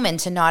not human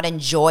to not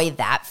enjoy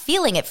that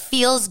feeling. It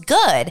feels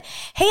good.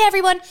 Hey,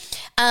 everyone.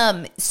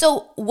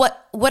 So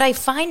what I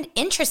find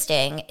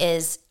interesting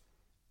is,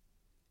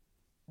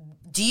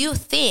 do you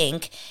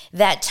think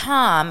that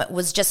Tom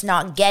was just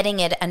not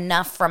getting it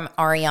enough from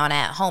Ariana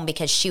at home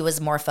because she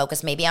was more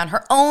focused maybe on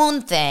her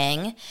own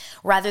thing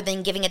rather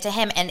than giving it to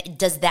him? And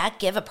does that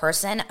give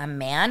a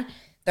man,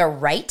 the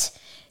right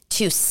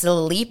to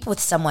sleep with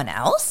someone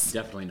else?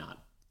 Definitely not.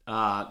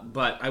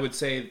 But I would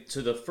say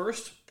to the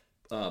first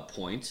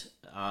point,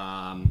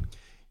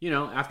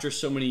 after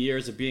so many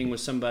years of being with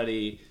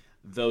somebody,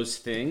 those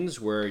things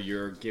where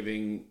you're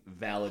giving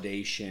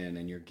validation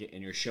and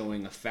you're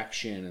showing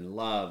affection and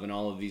love and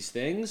all of these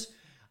things,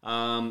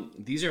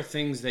 these are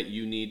things that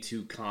you need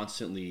to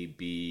constantly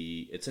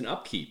be. It's an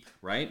upkeep,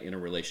 right? In a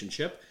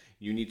relationship,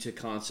 you need to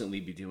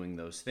constantly be doing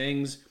those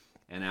things.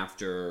 And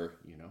after,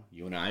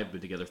 you and I have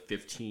been together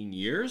 15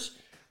 years,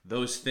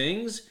 those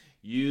things,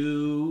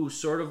 you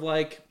sort of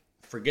like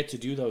forget to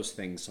do those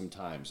things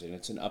sometimes. And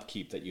it's an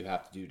upkeep that you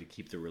have to do to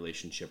keep the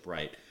relationship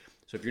right.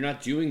 So if you're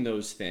not doing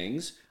those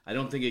things, I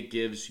don't think it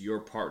gives your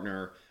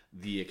partner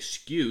the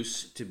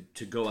excuse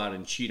to go out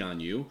and cheat on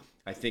you.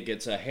 I think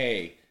it's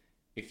hey,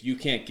 if you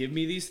can't give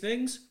me these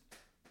things,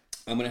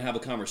 I'm going to have a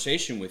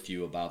conversation with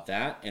you about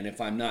that. And if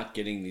I'm not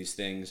getting these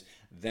things,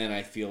 then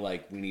I feel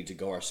like we need to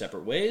go our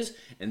separate ways.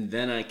 And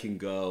then I can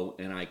go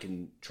and I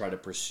can try to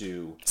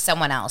pursue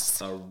someone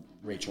else.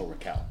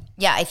 Raquel.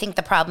 Yeah, I think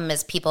the problem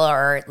is people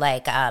are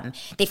like,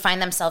 they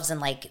find themselves in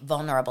like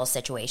vulnerable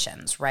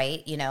situations,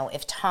 right?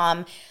 If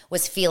Tom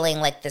was feeling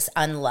like this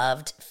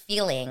unloved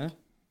feeling,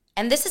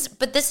 And this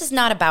is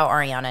not about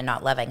Ariana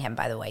not loving him,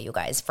 by the way, you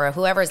guys. For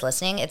whoever's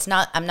listening,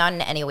 I'm not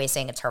in any way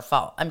saying it's her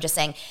fault. I'm just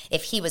saying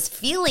if he was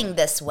feeling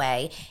this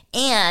way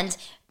and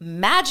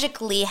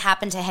magically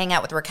happened to hang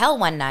out with Raquel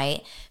one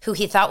night, who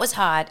he thought was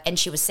hot, and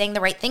she was saying the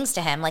right things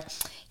to him, like,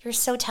 you're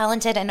so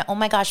talented, and oh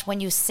my gosh,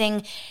 when you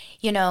sing,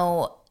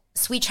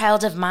 Sweet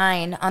Child of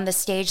Mine on the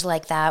stage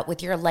like that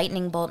with your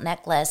lightning bolt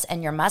necklace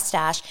and your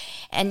mustache,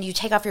 and you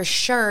take off your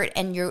shirt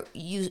and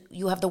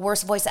you have the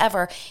worst voice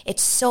ever,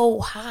 it's so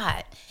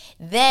hot.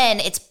 Then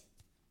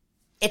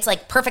it's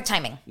like perfect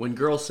timing. When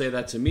girls say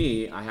that to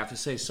me, I have to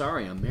say,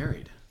 sorry, I'm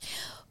married.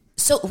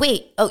 So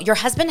wait, your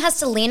husband has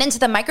to lean into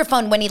the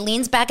microphone. When he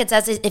leans back, it's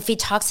as if he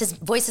talks, his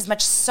voice is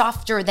much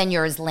softer than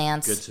yours,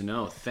 Lance. Good to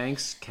know.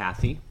 Thanks,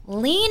 Kathy.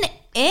 Lean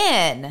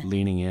in.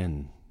 Leaning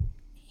in.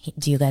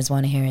 Do you guys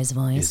want to hear his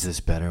voice? Is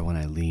this better when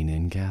I lean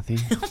in, Kathy?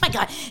 Oh my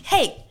God.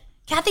 Hey,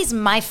 Kathy's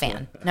my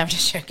fan. No, I'm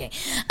just joking.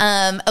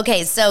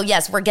 Okay, so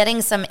yes, we're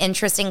getting some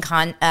interesting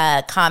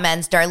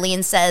comments.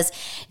 Darlene says,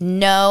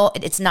 no,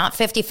 it's not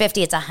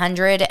 50-50. It's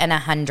 100 and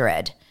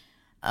 100.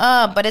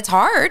 But it's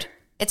hard.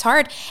 It's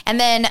hard. And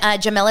then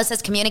Jamila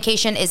says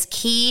communication is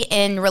key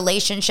in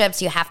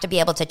relationships. You have to be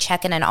able to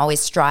check in and always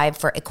strive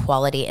for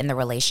equality in the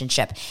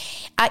relationship.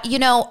 At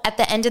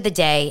the end of the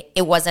day,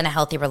 it wasn't a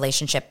healthy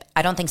relationship.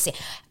 I don't think so.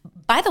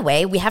 By the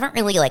way, we haven't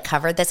really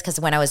covered this because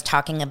when I was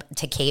talking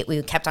to Kate,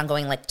 we kept on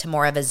going to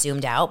more of a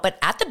zoomed out. But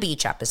at the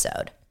beach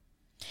episode,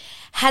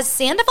 has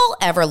Sandoval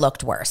ever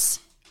looked worse?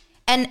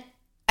 And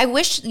I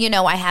wish,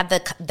 I had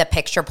the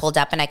picture pulled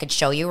up and I could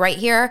show you right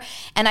here.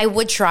 And I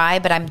would try,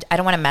 but I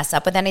don't want to mess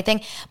up with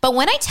anything. But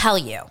when I tell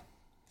you,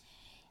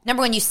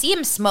 number one, you see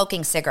him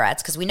smoking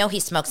cigarettes because we know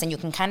he smokes and you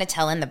can kind of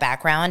tell in the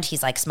background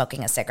he's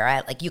smoking a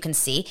cigarette. You can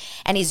see.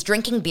 And he's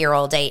drinking beer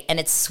all day and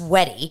it's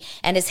sweaty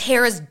and his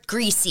hair is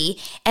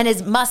greasy and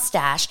his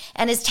mustache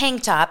and his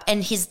tank top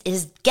and his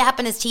gap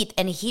in his teeth.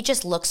 And he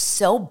just looks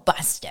so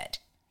busted.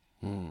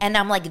 And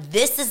I'm like,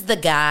 this is the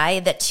guy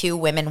that two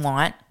women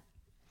want.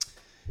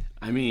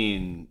 I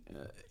mean,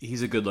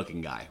 he's a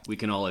good-looking guy. We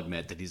can all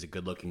admit that he's a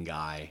good-looking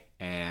guy,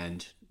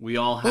 and we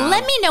all have...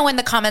 Let me know in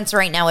the comments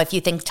right now if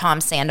you think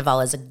Tom Sandoval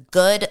is a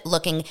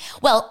good-looking...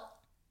 Well,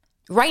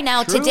 right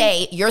now,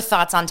 today, your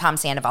thoughts on Tom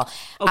Sandoval.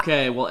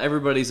 Okay, well,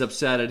 everybody's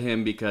upset at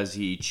him because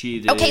he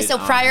cheated. Okay, so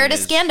prior to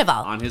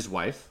Sandoval. On his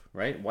wife,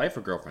 right? Wife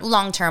or girlfriend?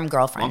 Long-term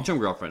girlfriend. Long-term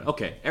girlfriend.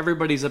 Okay,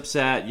 everybody's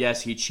upset.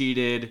 Yes, he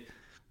cheated.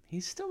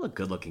 He's still a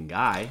good-looking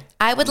guy.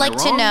 I would like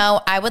to know.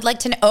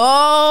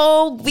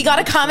 Oh, we got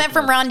a comment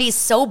from Rondi.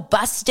 So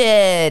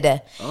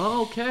busted.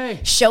 Okay.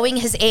 Showing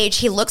his age.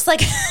 He looks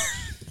like...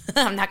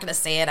 I'm not going to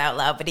say it out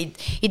loud, but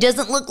he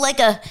doesn't look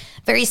like a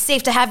very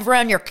safe to have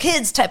around your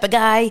kids type of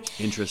guy.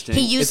 Interesting.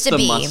 He used to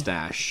be. It's the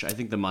mustache. I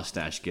think the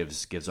mustache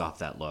gives off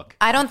that look.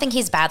 I don't think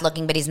he's bad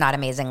looking, but he's not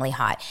amazingly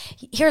hot.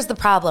 Here's the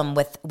problem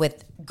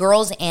with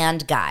girls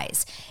and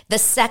guys. The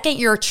second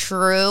you're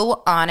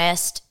true,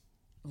 honest,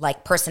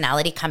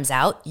 personality comes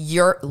out,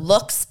 your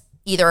looks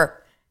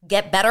either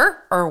get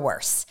better or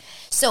worse.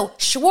 So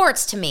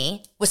Schwartz to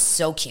me was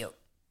so cute.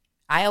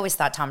 I always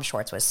thought Tom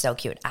Schwartz was so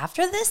cute.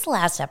 After this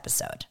last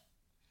episode,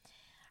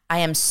 I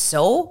am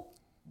so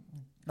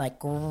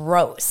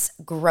gross.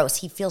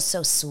 He feels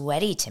so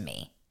sweaty to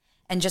me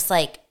and just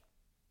like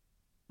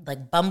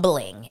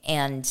bumbling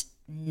and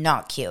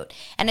not cute.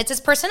 And it's his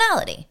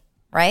personality,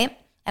 right?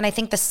 And I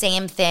think the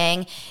same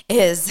thing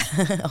is,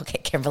 okay,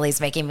 Kimberly's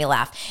making me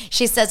laugh.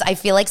 She says, I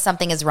feel like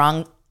something is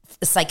wrong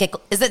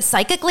is it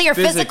psychically or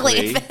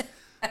physically?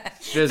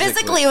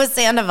 Physically with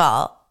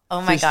Sandoval.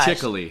 Oh my gosh.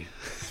 Physically.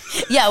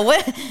 Yeah,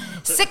 what?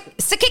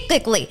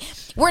 Psychically.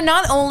 We're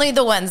not only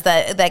the ones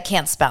that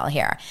can't spell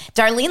here.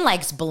 Darlene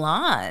likes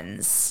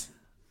blondes.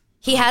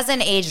 He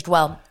hasn't aged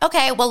well.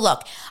 Okay, well,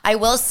 look, I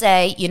will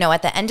say,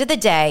 at the end of the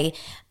day,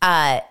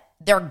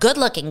 they're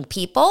good-looking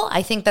people.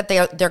 I think that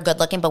they're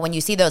good-looking, but when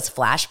you see those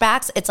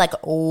flashbacks, it's like,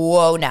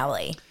 whoa,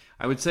 Nelly.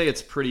 I would say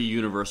it's pretty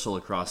universal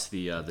across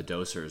the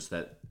dosers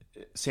that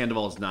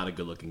Sandoval is not a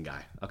good-looking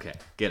guy. Okay,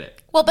 get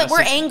it. Well, but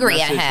we're angry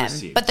at him.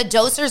 Received. But the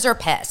dosers are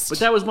pissed. But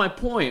that was my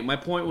point. My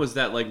point was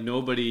that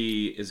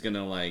nobody is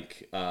gonna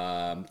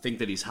think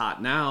that he's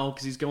hot now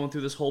because he's going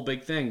through this whole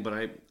big thing. But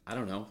I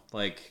don't know.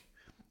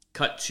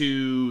 Cut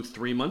to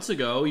 3 months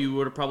ago, you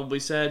would have probably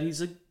said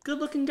he's a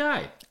good-looking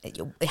guy.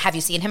 Have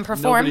you seen him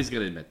perform? Nobody's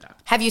going to admit that.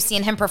 Have you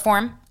seen him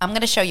perform? I'm going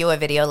to show you a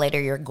video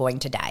later. You're going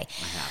to die.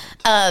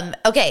 I haven't.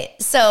 Okay,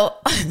 so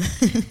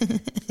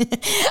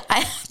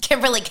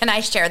Kimberly, can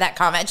I share that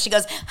comment? She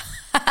goes,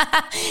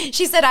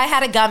 she said, I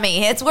had a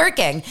gummy. It's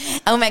working.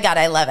 Oh my God,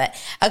 I love it.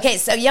 Okay,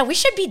 so yeah, we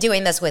should be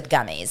doing this with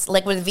gummies,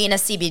 with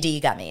Venus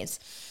CBD gummies.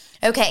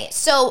 Okay,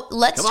 so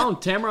let's... Come on,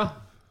 Tamara.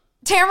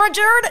 Tamara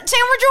Jordan.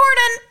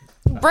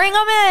 Bring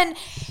them in.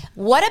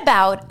 What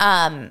about,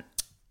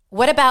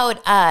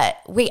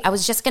 wait, I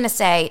was just going to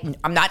say,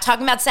 I'm not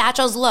talking about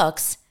Satchel's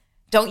looks.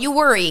 Don't you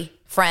worry,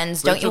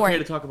 friends. Don't you worry.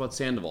 It's okay to talk about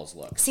Sandoval's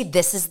looks. See,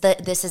 this is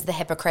the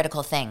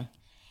hypocritical thing.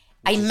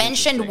 I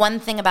mentioned one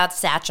thing about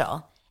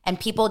Satchel, and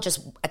people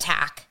just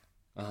attack.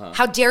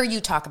 How dare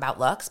you talk about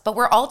looks? But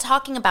we're all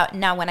talking about,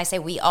 now when I say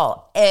we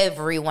all,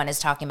 everyone is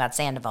talking about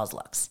Sandoval's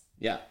looks.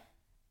 Yeah.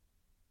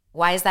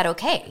 Why is that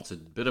okay? It's a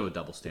bit of a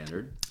double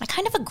standard. I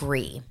kind of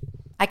agree.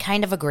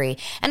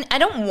 And I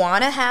don't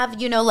want to have,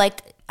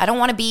 I don't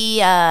want to be,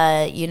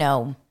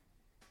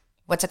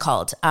 what's it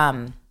called?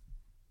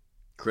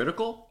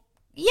 Critical?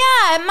 Yeah,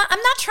 I'm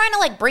not trying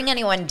to bring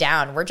anyone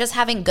down. We're just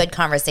having good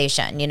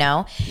conversation,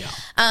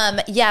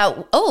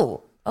 Yeah.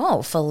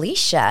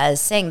 Felicia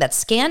is saying that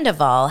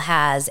Sandoval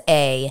has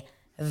a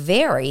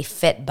very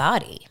fit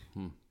body.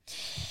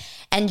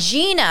 And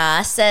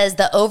Gina says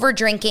the over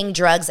drinking,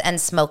 drugs, and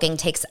smoking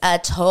takes a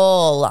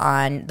toll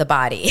on the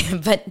body.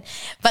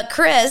 But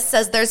Chris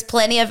says there's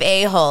plenty of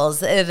a-holes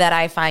that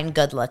I find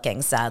good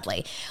looking,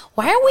 sadly.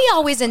 Why are we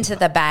always into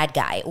the bad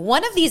guy?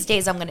 One of these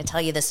days I'm going to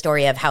tell you the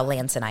story of how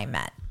Lance and I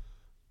met.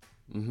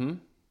 Mm-hmm.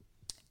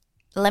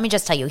 Let me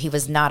just tell you, he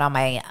was not on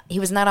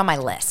my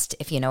list,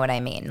 if you know what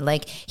I mean.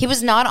 He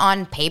was not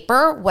on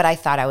paper what I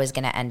thought I was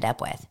going to end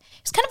up with.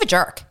 He was kind of a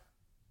jerk.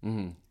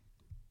 Mm-hmm.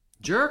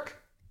 Jerk?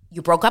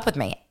 You broke up with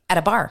me at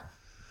a bar.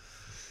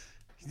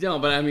 No,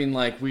 but I mean,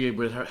 we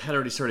had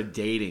already started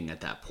dating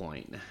at that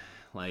point.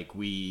 What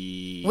do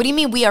you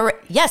mean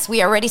Yes,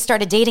 we already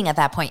started dating at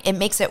that point. It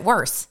makes it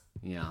worse.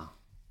 Yeah.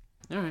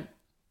 All right.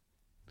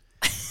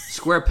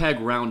 Square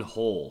peg, round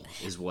hole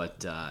is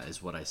what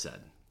I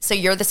said. So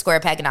you're the square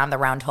peg and I'm the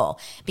round hole.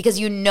 Because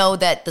you know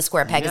that the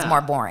square peg is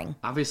more boring.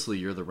 Obviously,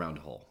 you're the round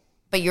hole.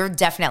 But you're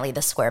definitely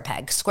the square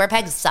peg. Square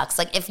peg sucks.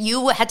 If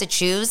you had to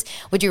choose,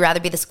 would you rather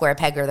be the square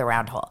peg or the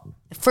round hole?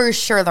 For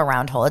sure the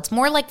round hole. It's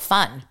more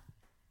fun.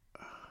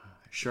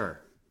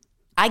 Sure.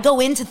 I go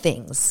into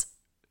things.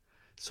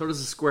 So does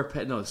the square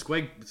peg. No,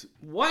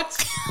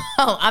 what?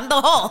 Oh, I'm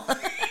the hole.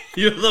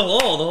 You're the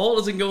hole. The hole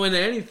doesn't go into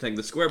anything.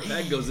 The square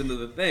peg goes into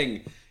the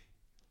thing.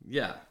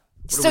 Yeah.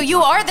 So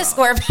you are the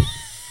square peg.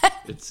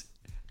 It's...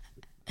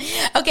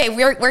 Okay,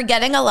 we're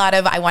getting a lot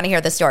of, I want to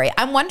hear the story.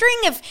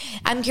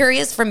 I'm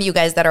curious from you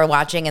guys that are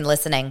watching and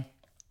listening,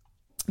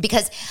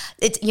 because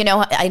it's,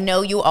 I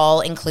know you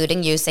all,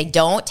 including you, say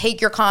don't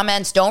take your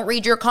comments, don't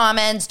read your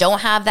comments, don't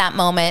have that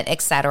moment,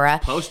 etc.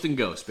 Post and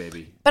ghost,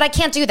 baby. But I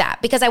can't do that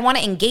because I want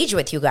to engage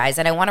with you guys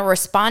and I want to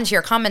respond to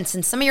your comments,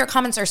 and some of your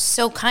comments are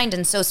so kind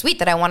and so sweet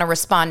that I want to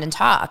respond and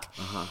talk.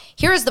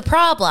 Here's the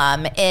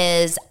problem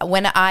is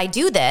when I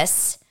do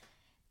this,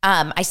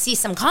 I see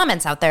some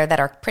comments out there that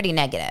are pretty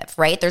negative,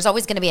 right? There's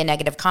always going to be a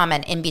negative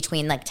comment in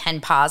between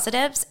 10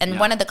 positives. And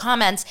one of the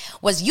comments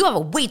was, you have a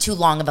way too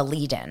long of a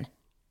lead in.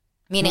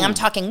 Meaning I'm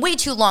talking way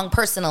too long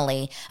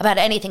personally about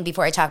anything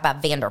before I talk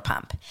about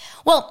Vanderpump.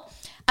 Well,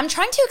 I'm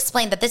trying to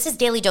explain that this is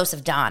Daily Dose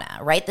of Donna,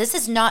 right? This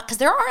is not, because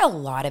there are a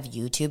lot of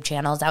YouTube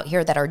channels out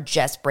here that are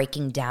just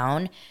breaking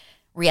down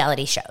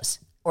reality shows.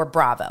 Or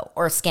Bravo,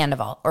 or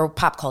Sandoval, or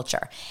pop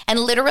culture. And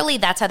literally,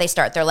 that's how they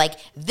start. They're like,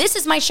 this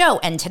is my show,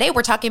 and today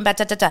we're talking about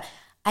da-da-da.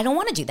 I don't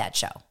want to do that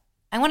show.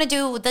 I want to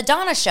do the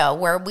Donna show,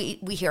 where we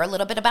hear a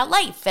little bit about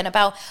life and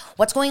about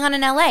what's going on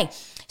in LA.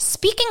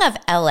 Speaking of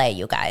LA,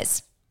 you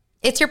guys,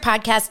 it's your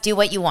podcast, Do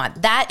What You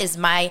Want. That is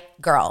my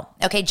girl.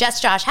 Okay, Jess,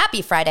 Josh,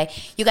 happy Friday.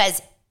 You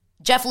guys,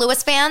 Jeff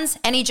Lewis fans?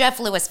 Any Jeff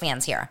Lewis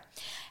fans here?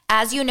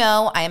 As you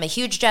know, I am a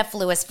huge Jeff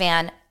Lewis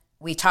fan.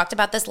 We talked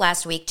about this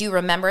last week. Do you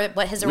remember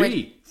what his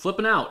original...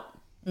 Flipping out.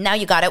 Now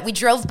you got it. We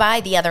drove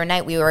by the other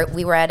night. We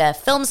were at a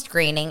film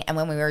screening, and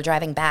when we were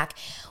driving back,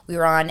 we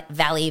were on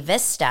Valley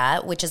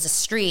Vista, which is a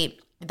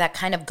street that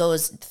kind of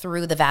goes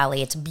through the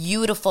valley. It's a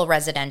beautiful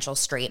residential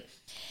street.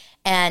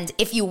 And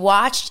if you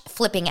watched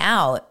Flipping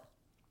Out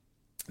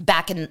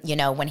back in,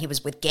 when he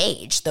was with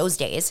Gage, those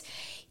days,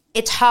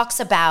 it talks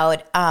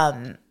about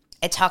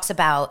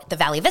the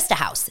Valley Vista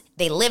house.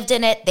 They lived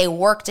in it. They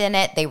worked in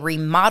it. They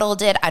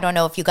remodeled it. I don't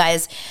know if you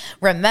guys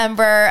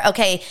remember.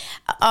 Okay,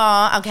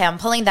 I'm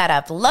pulling that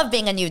up. Love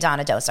being a new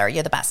Donna Doser.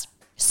 You're the best.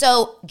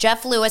 So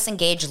Jeff Lewis and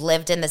Gage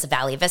lived in this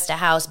Valley Vista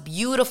house.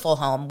 Beautiful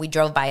home. We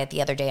drove by it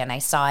the other day and I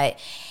saw it.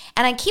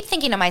 And I keep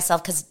thinking to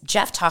myself, because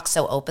Jeff talks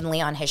so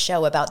openly on his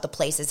show about the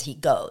places he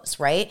goes,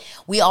 right?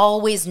 We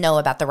always know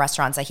about the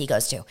restaurants that he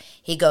goes to.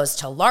 He goes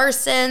to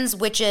Larson's,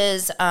 which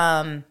is...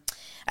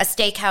 a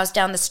steakhouse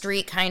down the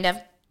street, kind of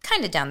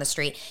down the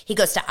street. He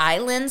goes to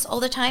Islands all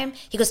the time.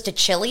 He goes to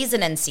Chili's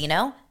in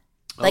Encino.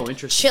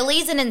 Interesting.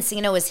 Chili's in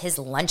Encino is his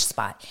lunch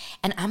spot.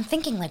 And I'm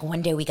thinking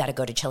one day we got to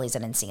go to Chili's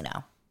in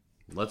Encino.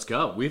 Let's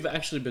go. We've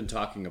actually been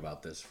talking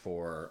about this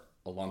for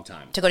a long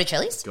time. To go to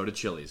Chili's? Go to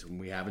Chili's.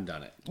 We haven't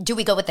done it. Do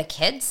we go with the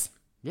kids?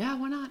 Yeah,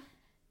 why not?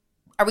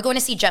 Are we going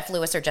to see Jeff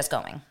Lewis or just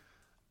going?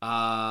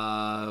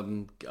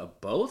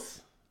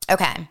 Both?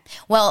 Okay.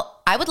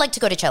 Well, I would like to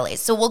go to Chili's.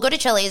 So we'll go to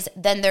Chili's.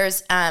 Then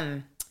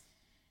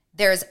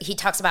he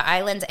talks about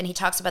Islands, and he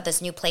talks about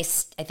this new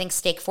place, I think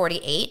Steak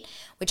 48,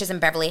 which is in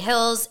Beverly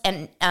Hills.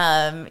 And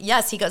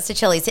yes, he goes to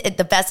Chili's.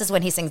 The best is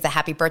when he sings the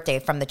happy birthday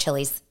from the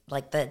Chili's,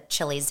 the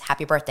Chili's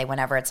happy birthday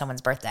whenever it's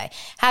someone's birthday.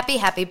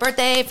 Happy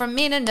birthday from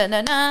me,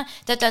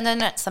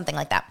 something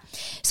like that.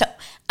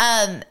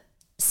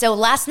 So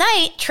last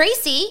night,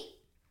 Tracy,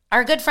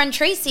 our good friend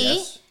Tracy,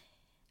 yes.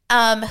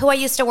 who I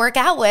used to work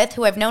out with,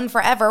 who I've known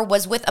forever,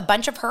 was with a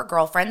bunch of her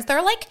girlfriends.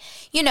 They're like,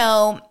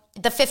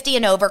 the 50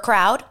 and over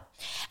crowd.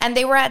 And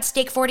they were at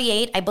Steak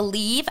 48, I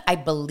believe.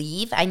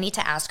 I need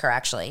to ask her,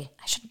 actually.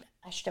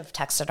 I should have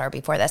texted her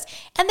before this.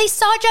 And they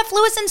saw Jeff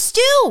Lewis and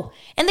Stu.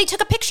 And they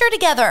took a picture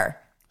together.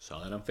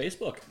 Saw that on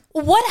Facebook.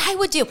 What I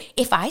would do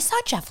if I saw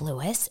Jeff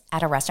Lewis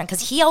at a restaurant,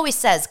 because he always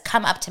says,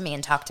 come up to me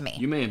and talk to me.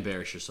 You may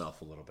embarrass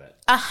yourself a little bit.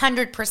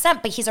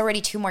 100%, but he's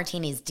already 2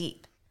 martinis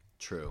deep.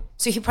 True.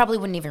 So he probably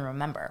wouldn't even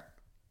remember.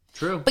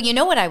 True. But you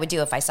know what I would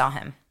do if I saw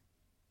him?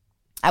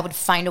 I would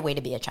find a way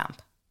to be a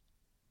chump.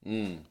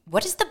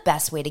 What is the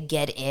best way to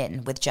get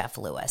in with Jeff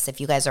Lewis?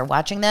 If you guys are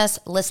watching this,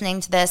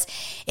 listening to this,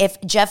 if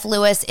Jeff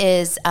Lewis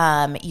is,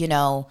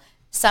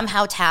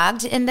 somehow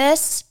tagged in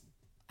this,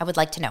 I would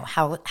like to know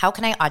how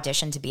can I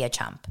audition to be a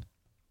chump?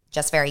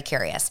 Just very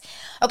curious.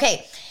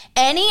 Okay.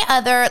 Any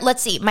other,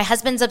 let's see. My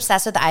husband's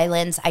obsessed with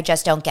islands. I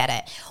just don't get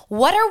it.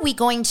 What are we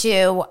going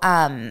to,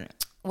 I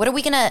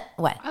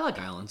like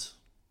islands.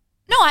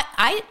 No,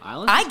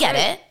 I get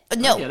it.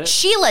 No, get it.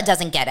 Sheila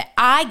doesn't get it.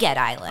 I get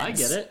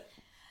islands. I get it.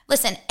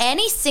 Listen,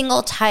 any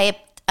single type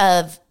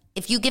of,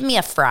 if you give me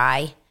a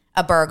fry,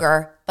 a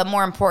burger, but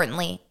more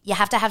importantly, you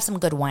have to have some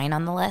good wine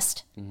on the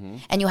list. Mm-hmm.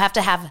 And you have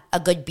to have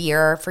a good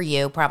beer for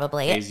you,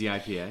 probably. Hazy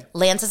IPA.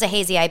 Lance is a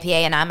hazy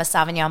IPA, and I'm a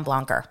Sauvignon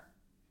Blancer.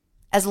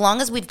 As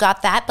long as we've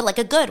got that, but like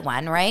a good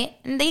one, right?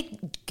 And they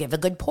give a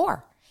good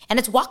pour. And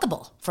it's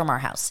walkable from our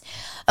house.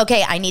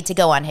 Okay, I need to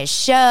go on his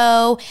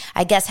show.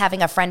 I guess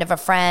having a friend of a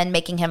friend,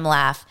 making him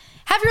laugh.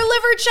 Have your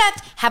liver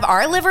checked. Have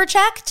our liver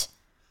checked.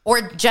 Or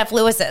Jeff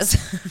Lewis's.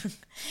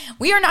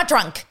 We are not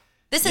drunk.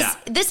 This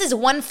is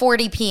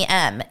 1:40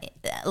 p.m.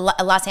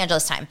 Los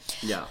Angeles time.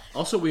 Yeah.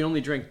 Also, we only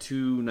drink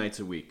 2 nights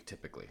a week,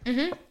 typically.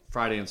 Mm-hmm.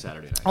 Friday and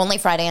Saturday night. Only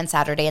Friday and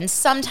Saturday. And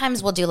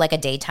sometimes we'll do like a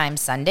daytime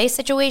Sunday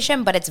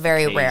situation, but it's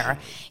very rare.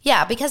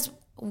 Yeah, because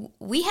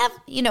we have,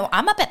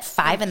 I'm up at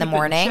 5 in the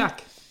morning.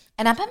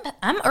 And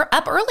I'm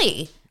up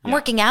early. I'm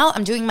working out.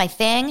 I'm doing my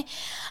thing.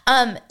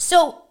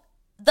 So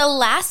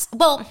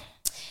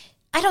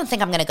I don't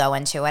think I'm going to go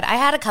into it. I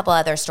had a couple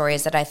other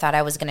stories that I thought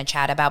I was going to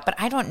chat about, but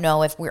I don't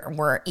know if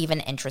we're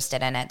even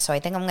interested in it. So I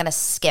think I'm going to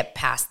skip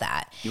past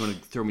that. You want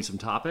to throw me some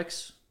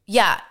topics?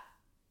 Yeah.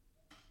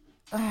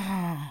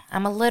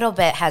 I'm a little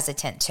bit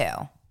hesitant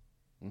too.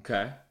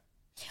 Okay.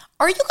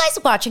 Are you guys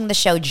watching the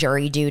show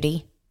Jury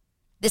Duty?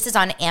 This is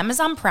on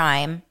Amazon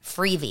Prime,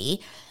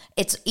 Freevee.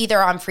 It's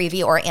either on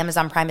Freevee or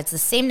Amazon Prime. It's the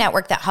same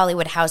network that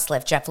Hollywood House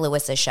Lift, Jeff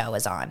Lewis's show,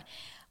 is on.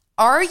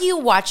 Are you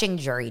watching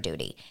Jury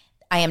Duty?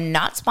 I am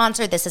not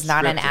sponsored. This is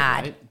not an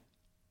ad. Right?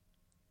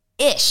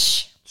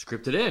 Ish.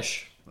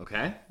 Scripted-ish.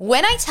 Okay.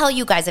 When I tell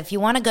you guys, if you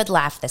want a good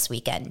laugh this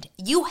weekend,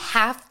 you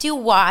have to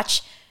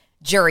watch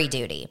Jury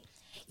Duty.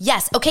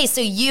 Yes. Okay.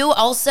 So you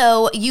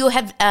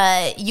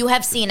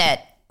have seen it,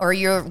 or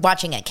you're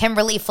watching it.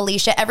 Kimberly,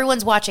 Felicia,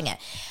 everyone's watching it.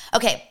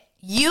 Okay.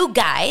 You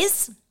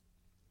guys,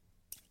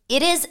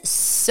 it is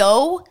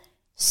so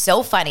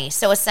funny.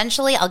 So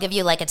essentially, I'll give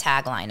you like a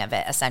tagline of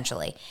it.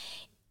 Essentially,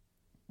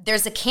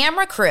 there's a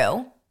camera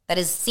crew that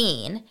is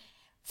seen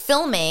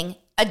filming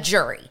a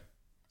jury.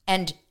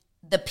 And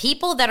the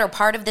people that are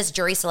part of this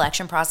jury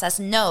selection process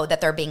know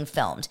that they're being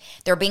filmed.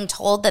 They're being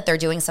told that they're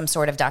doing some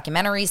sort of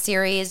documentary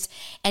series.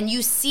 And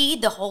you see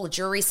the whole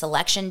jury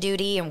selection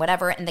duty and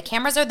whatever. And the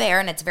cameras are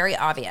there and it's very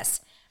obvious.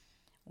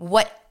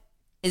 What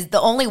is the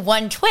only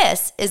one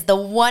twist is the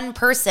one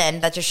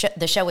person that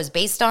the show is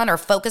based on or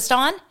focused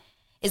on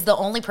is the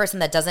only person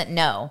that doesn't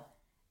know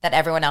that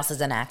everyone else is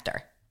an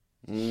actor.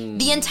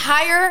 The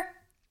entire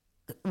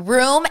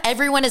room,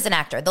 everyone is an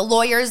actor. The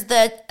lawyers,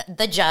 the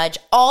judge,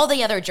 all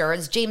the other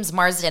jurors. James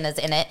Marsden is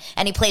in it,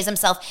 and he plays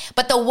himself.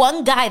 But the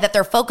one guy that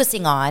they're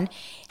focusing on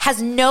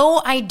has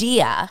no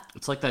idea.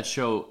 It's like that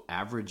show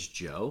Average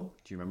Joe.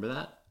 Do you remember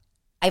that?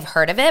 I've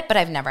heard of it, but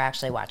I've never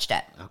actually watched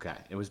it. Okay.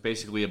 It was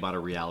basically about a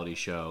reality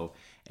show,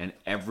 and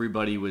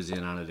everybody was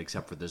in on it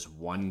except for this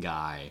one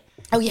guy.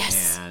 Oh,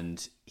 yes.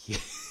 And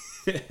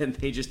and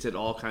they just did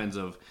all kinds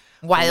of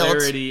wild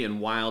hilarity and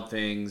wild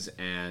things,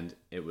 and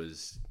it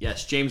was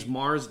James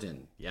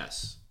Marsden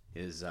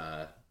is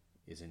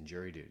in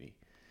Jury Duty.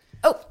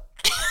 Oh.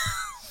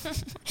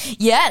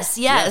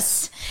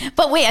 yes.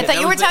 But wait, I thought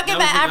you were talking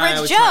about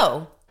Average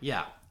Joe.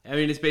 Yeah. I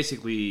mean, it's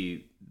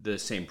basically the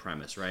same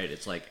premise, right?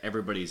 It's like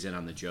everybody's in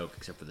on the joke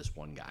except for this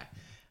one guy.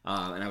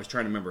 And I was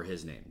trying to remember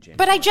his name. James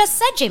But Marsden. I just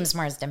said James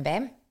Marsden,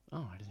 babe.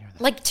 Oh, I didn't hear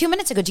that. Like 2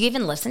 minutes ago. Do you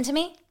even listen to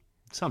me?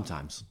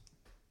 Sometimes.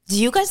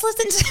 Do you guys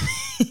listen to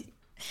me?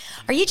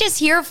 Are you just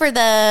here for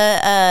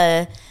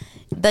the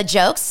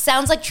jokes?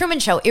 Sounds like Truman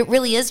Show. It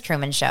really is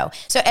Truman Show.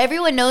 So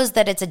everyone knows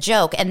that it's a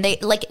joke. And they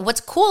like what's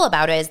cool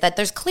about it is that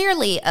there's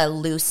clearly a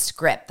loose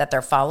script that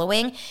they're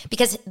following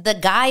because the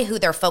guy who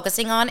they're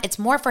focusing on, it's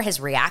more for his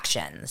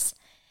reactions.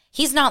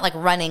 He's not like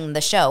running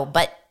the show,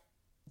 but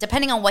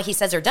depending on what he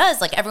says or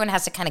does, like everyone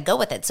has to kind of go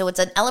with it. So it's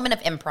an element of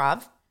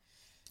improv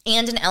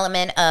and an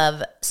element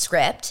of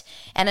script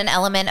and an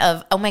element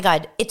of, oh my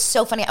God, it's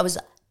so funny. I was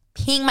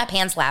peeing my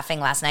pants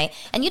laughing last night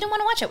and you didn't want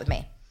to watch it with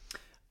me.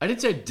 I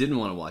didn't say I didn't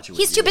want to watch it with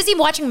He's too busy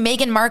watching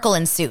Meghan Markle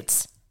in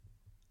Suits.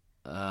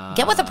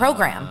 Get with the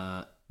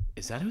program.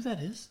 Is that who that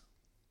is?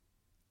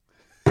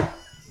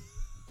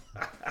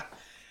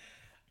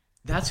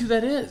 That's who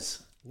that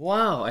is.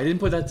 Wow, I didn't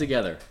put that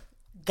together.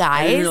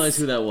 Guys. I didn't realize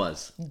who that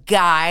was.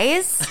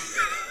 Guys.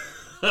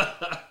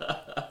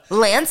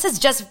 Lance has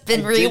just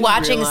been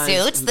rewatching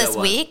Suits this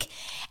week,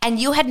 and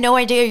you had no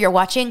idea you're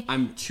watching.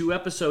 I'm 2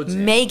 episodes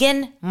in.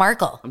 Meghan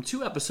Markle. I'm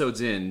 2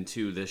 episodes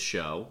into this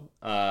show,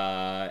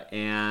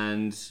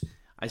 and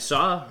I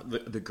saw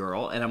the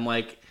girl, and I'm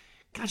like,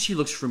 God, she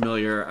looks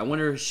familiar. I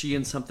wonder if she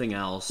in something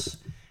else.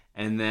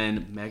 And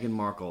then Meghan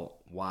Markle.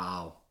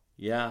 Wow.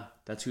 Yeah,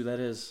 that's who that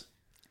is.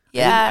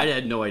 Yeah. I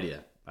had no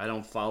idea. I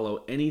don't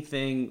follow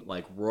anything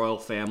like royal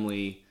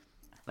family.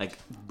 Like,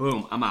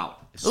 boom, I'm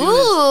out. As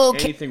soon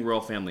as anything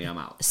royal family, I'm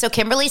out. So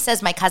Kimberly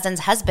says my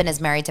cousin's husband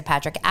is married to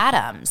Patrick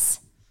Adams.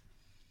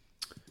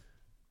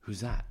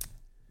 Who's that?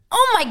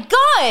 Oh my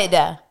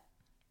God.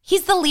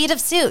 He's the lead of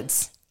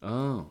Suits.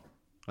 Oh,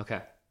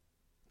 okay.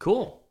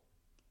 Cool.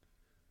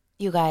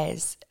 You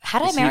guys, how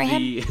did I marry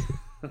him?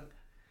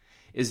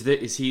 Is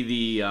he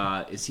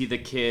the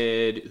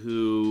kid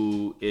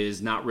who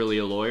is not really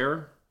a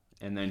lawyer,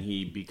 and then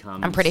he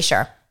becomes? I'm pretty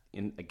sure.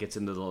 Gets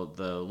into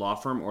the law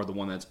firm, or the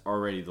one that's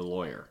already the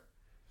lawyer?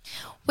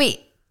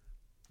 Wait,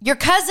 your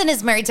cousin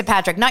is married to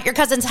Patrick, not your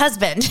cousin's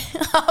husband.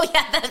 Oh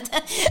yeah,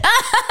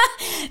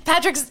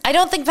 I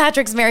don't think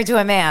Patrick's married to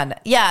a man.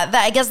 Yeah,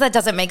 I guess that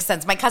doesn't make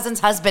sense. My cousin's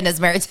husband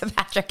is married to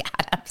Patrick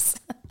Adams.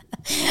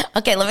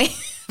 Okay, let me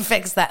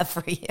fix that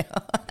for you.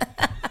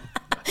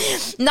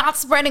 Not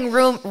spreading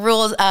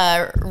rules.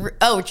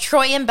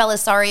 Troyan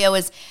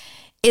Belisario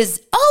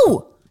is.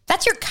 Oh,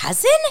 that's your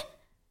cousin?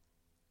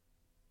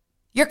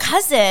 Your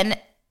cousin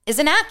is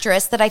an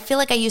actress that I feel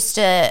like I used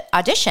to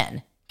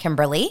audition,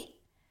 Kimberly.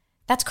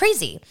 That's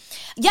crazy.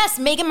 Yes,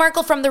 Meghan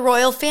Markle from the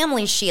royal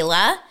family,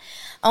 Sheila.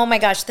 Oh my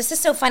gosh, this is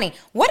so funny.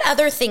 What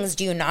other things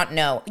do you not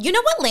know? You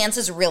know what Lance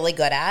is really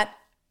good at?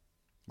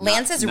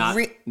 Lance is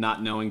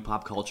not knowing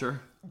pop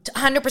culture.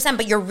 100%,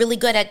 but you're really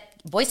good at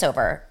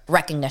voiceover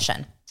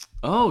recognition.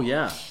 Oh,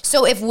 yeah.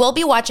 So if we'll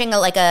be watching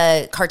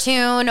a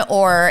cartoon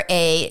or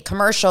a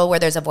commercial where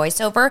there's a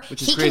voiceover,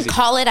 he crazy. Can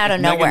call it out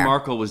of nowhere. Meghan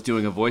Markle was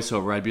doing a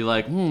voiceover, I'd be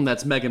like,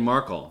 that's Meghan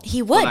Markle.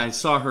 He would. But I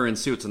saw her in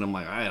Suits, and I'm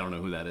like, I don't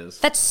know who that is.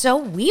 That's so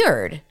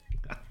weird.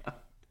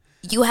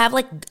 You have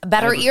a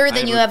better ear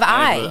than you have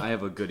eye. I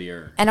have a good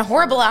ear. And a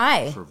horrible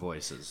eye. For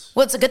voices.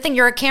 Well, it's a good thing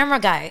you're a camera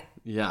guy.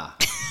 Yeah.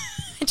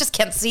 I just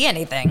can't see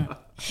anything.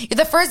 You're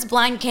the first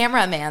blind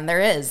cameraman there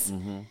is.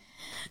 Mm-hmm.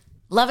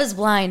 Love is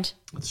blind.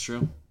 That's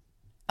true.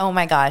 Oh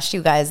my gosh,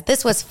 you guys,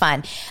 this was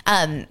fun.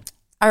 All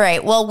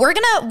right, well, we're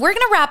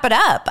gonna wrap it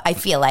up. I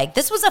feel like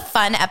this was a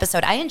fun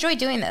episode. I enjoyed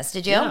doing this.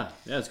 Did you? Yeah,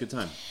 it's a good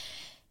time.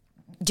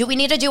 Do we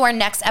need to do our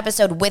next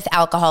episode with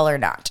alcohol or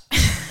not?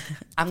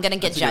 I'm gonna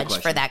get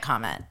judged for that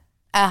comment.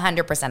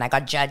 100%. I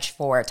got judged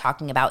for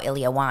talking about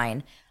Ilya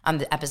wine on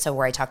the episode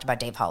where I talked about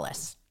Dave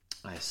Hollis.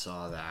 I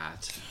saw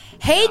that.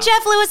 Hey,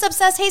 Jeff Lewis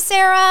Obsessed. Hey,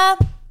 Sarah.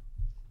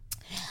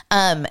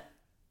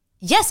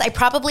 Yes, I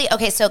probably...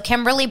 Okay, so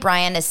Kimberly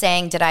Bryan is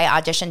saying, did I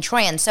audition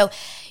Troyan? So,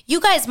 you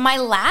guys, my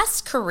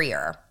last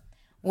career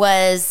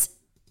was...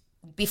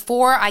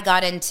 Before I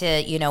got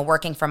into,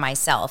 working for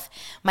myself,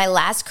 my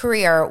last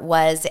career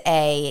was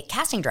a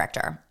casting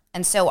director.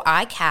 And so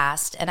I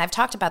cast, and I've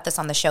talked about this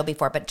on the show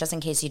before, but just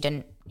in case you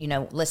didn't,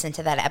 listen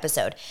to that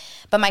episode.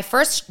 But my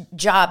first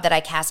job that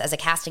I cast as a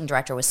casting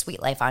director was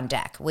Sweet Life on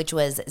Deck, which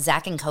was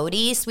Zack and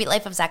Cody, Sweet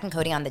Life of Zack and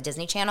Cody on the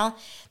Disney Channel.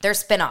 They're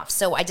spinoffs.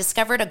 So I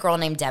discovered a girl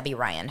named Debbie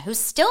Ryan, who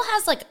still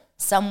has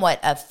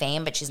somewhat of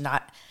fame, but she's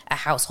not a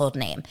household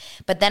name.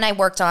 But then I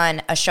worked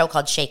on a show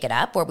called Shake It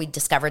Up, where we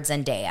discovered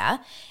Zendaya.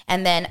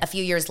 And then a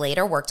few years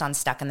later, worked on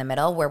Stuck in the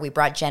Middle, where we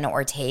brought Jenna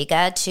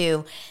Ortega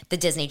to the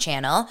Disney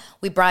Channel.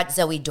 We brought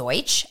Zoe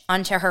Deutsch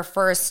onto her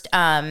first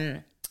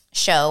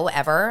show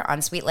ever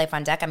on Sweet Life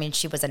on Deck. I mean,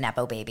 she was a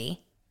Nepo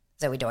baby,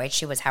 Zoe Deutsch.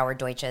 She was Howard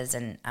Deutsch's,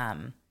 and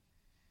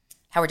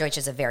Howard Deutsch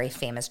is a very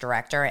famous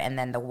director. And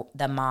then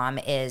the mom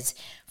is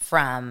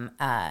from,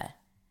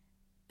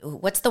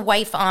 what's the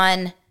wife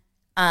on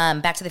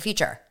Back to the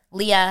Future?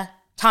 Leah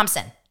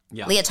Thompson.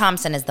 Yeah. Leah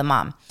Thompson is the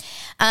mom.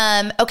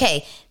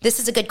 Okay, this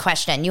is a good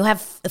question. You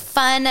have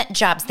fun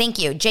jobs. Thank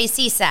you.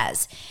 JC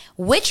says,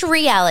 which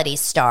reality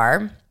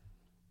star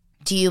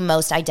do you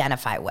most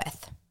identify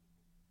with?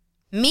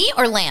 Me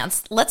or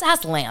Lance? Let's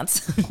ask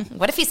Lance.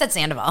 What if he said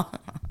Sandoval?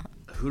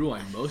 Who do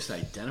I most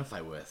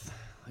identify with?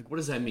 What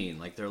does that mean?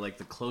 They're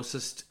the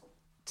closest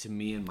to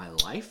me in my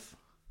life?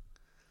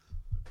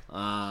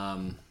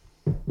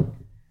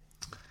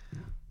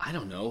 I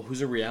don't know.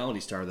 Who's a reality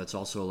star that's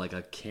also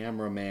a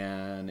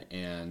cameraman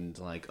and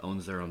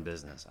owns their own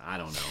business? I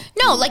don't know.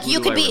 No, who you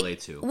could be.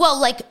 Relate to?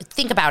 Well,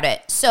 think about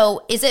it.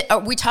 So, are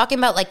we talking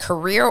about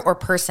career or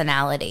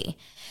personality?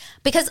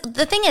 Because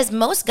the thing is,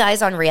 most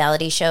guys on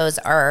reality shows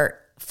are,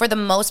 for the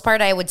most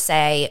part, I would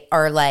say,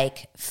 are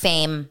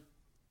fame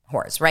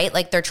whores,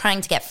 right? They're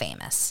trying to get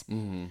famous.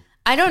 Mm-hmm.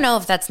 I don't know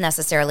if that's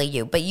necessarily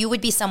you, but you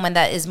would be someone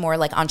that is more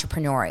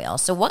entrepreneurial.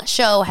 So, what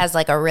show has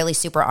a really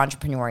super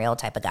entrepreneurial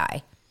type of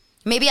guy?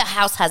 Maybe a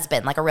house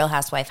husband, a Real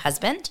Housewife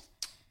husband?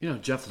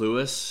 Jeff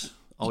Lewis,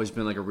 always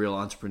been like a real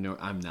entrepreneur.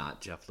 I'm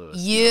not Jeff Lewis.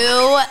 You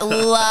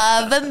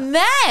love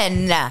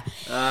men.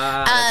 That's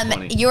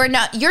funny. You're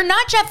not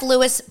Jeff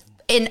Lewis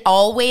in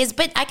all ways,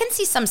 but I can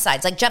see some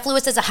sides. Like Jeff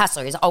Lewis is a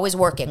hustler. He's always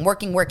working.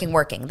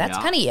 That's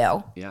kind of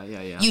you.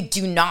 Yeah. You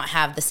do not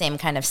have the same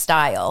kind of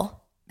style.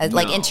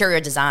 Like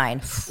interior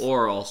design.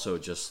 Or also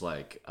just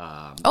like...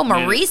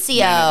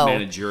 Mauricio.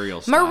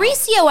 Managerial style.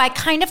 Mauricio, I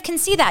kind of can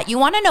see that. You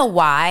want to know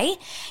why?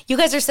 You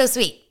guys are so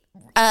sweet.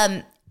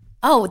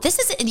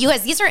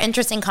 These are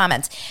interesting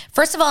comments.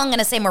 First of all, I'm going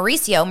to say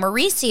Mauricio.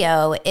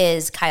 Mauricio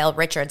is Kyle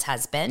Richards'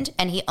 husband,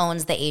 and he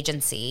owns the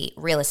agency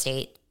Real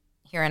Estate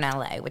here in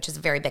LA, which is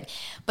very big.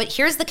 But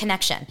here's the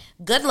connection.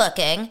 Good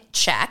looking,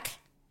 check.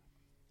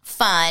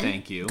 Fun.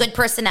 Thank you. Good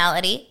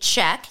personality,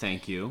 check.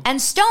 Thank you. And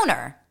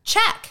stoner.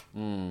 Check.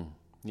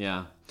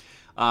 Yeah.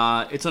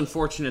 It's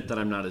unfortunate that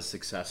I'm not as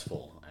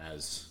successful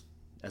as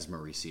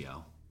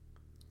Mauricio.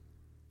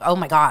 Oh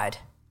my God.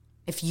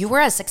 If you were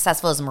as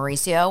successful as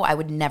Mauricio, I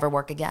would never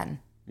work again.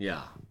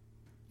 Yeah.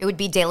 It would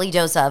be daily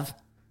dose of.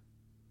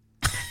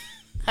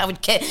 I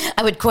would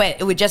quit.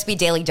 It would just be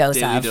daily dose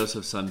of. Daily dose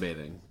of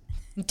sunbathing.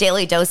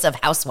 Daily dose of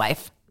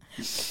housewife.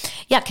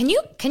 Yeah, can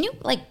you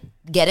like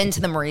get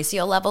into the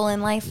Mauricio level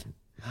in life?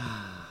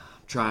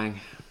 Trying.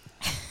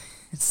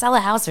 Sell a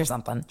house or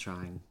something.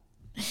 Trying.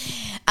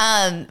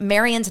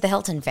 Marry into the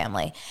Hilton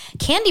family.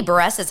 Candy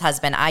Baressa's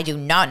husband, I do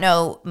not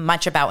know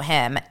much about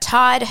him.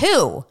 Todd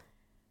who?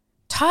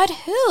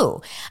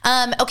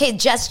 Okay,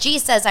 Jess G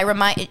says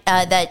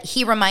that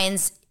he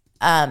reminds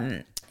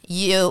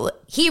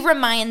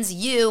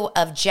you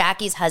of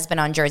Jackie's husband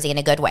on Jersey in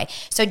a good way.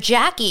 So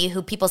Jackie,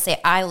 who people say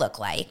I look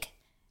like,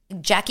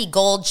 Jackie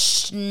Gold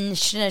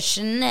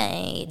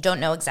don't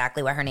know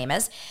exactly what her name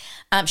is.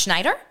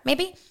 Schneider,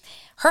 maybe?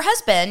 Her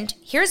husband,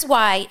 here's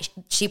why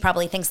she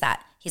probably thinks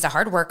that. He's a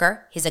hard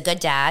worker. He's a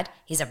good dad.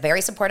 He's a very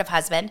supportive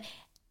husband.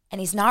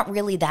 And he's not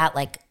really that,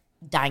 like,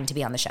 dying to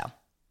be on the show.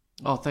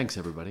 Oh, thanks,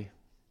 everybody.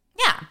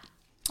 Yeah,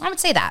 I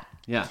would say that.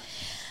 Yeah.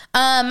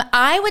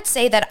 I would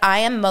say that I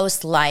am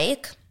most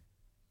like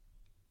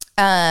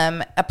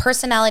a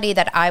personality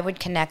that I would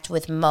connect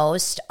with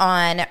most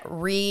on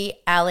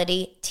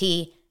reality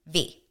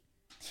TV.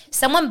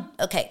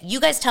 You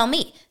guys tell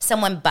me.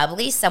 Someone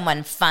bubbly,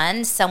 someone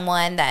fun,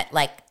 someone that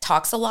like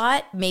talks a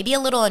lot, maybe a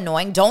little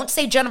annoying. Don't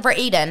say Jennifer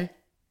Aiden.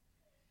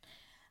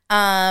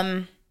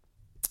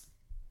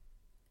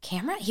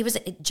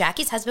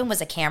 Jackie's husband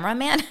was a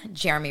cameraman.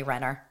 Jeremy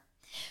Renner.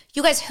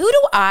 You guys,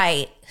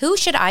 who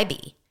should I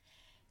be?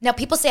 Now,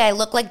 people say I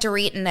look like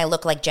Dorit and I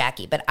look like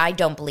Jackie, but I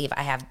don't believe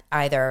I have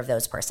either of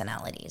those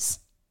personalities.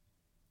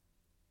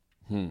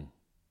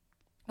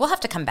 We'll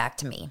have to come back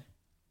to me.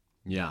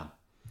 Yeah.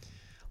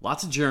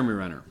 Lots of Jeremy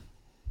Renner.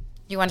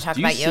 You want to talk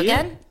about you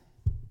again?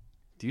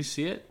 Do you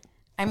see it?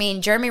 I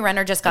mean, Jeremy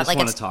Renner just got I just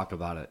want to talk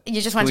about it.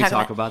 You just want to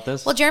talk about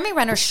this? Well, Jeremy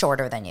Renner's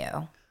shorter than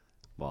you.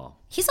 Well,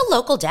 he's a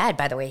local dad,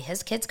 by the way.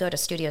 His kids go to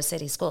Studio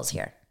City schools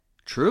here.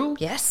 True?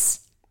 Yes.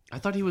 I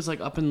thought he was like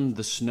up in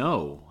the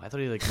snow. I thought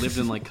he like lived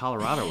in like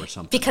Colorado or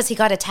something. Because he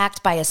got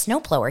attacked by a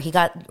snowblower. He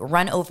got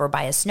run over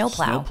by a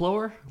snowplow.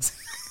 Snowblower?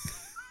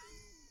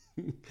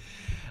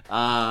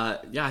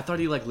 Yeah, I thought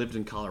he like lived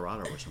in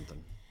Colorado or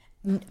something.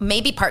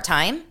 Maybe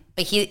part-time,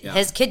 but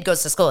his kid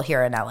goes to school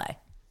here in LA.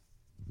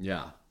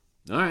 Yeah.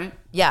 All right.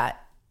 Yeah.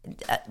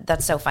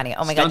 That's so funny.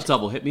 Oh my God. Stunt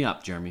double, hit me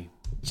up, Jeremy.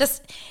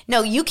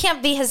 No, you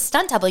can't be his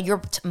stunt double.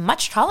 You're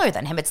much taller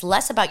than him. It's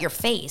less about your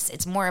face.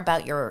 It's more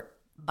about your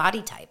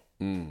body type.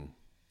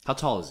 How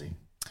tall is he?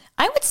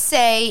 I would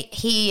say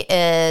he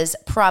is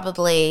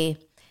probably,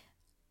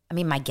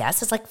 my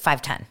guess is like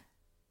 5'10".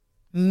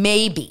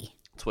 Maybe.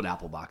 That's what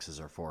Apple boxes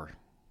are for.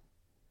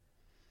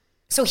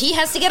 So he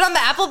has to get on the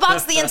Apple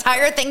box the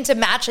entire thing to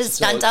match his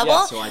stunt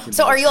double? Yeah,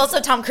 so are you also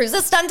Tom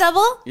Cruise's stunt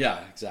double? Yeah,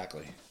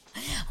 exactly.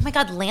 Oh my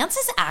God, Lance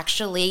is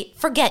actually,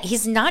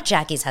 he's not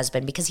Jackie's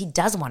husband because he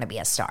does want to be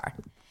a star,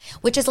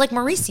 which is like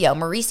Mauricio.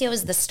 Mauricio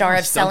is the star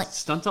of selling.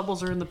 Stunt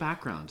doubles are in the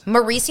background.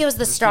 Mauricio is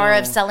the star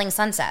of Selling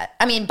Sunset.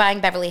 Buying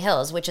Beverly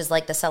Hills, which is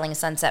like the Selling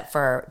Sunset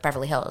for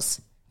Beverly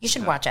Hills. You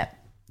should watch it.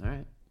 All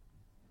right.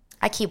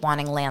 I keep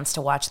wanting Lance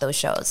to watch those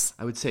shows.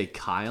 I would say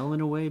Kyle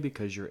in a way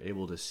because you're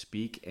able to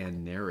speak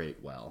and narrate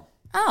well.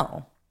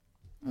 Oh.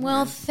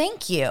 Well,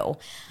 thank you.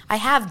 I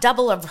have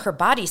double of her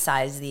body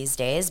size these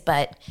days,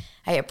 but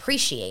I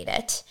appreciate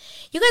it.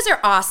 You guys are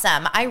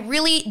awesome. I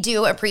really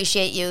do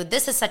appreciate you.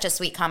 This is such a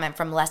sweet comment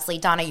from Leslie.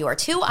 Donna, you are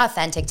too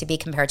authentic to be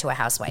compared to a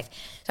housewife.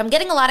 So I'm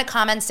getting a lot of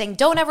comments saying,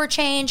 don't ever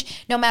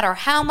change. No matter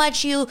how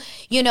much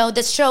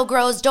this show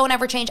grows, don't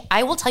ever change.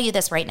 I will tell you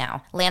this right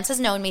now. Lance has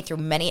known me through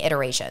many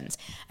iterations.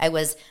 I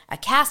was a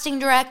casting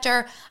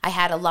director. I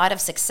had a lot of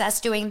success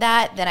doing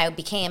that. Then I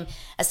became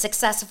a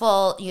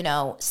successful,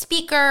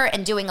 speaker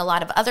and doing a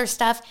lot of other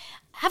stuff.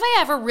 Have I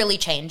ever really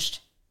changed?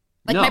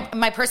 No.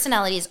 My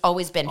personality has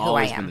always been who I am.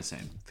 Always been the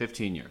same.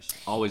 15 years.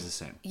 Always the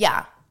same.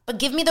 Yeah. But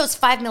give me those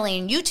 5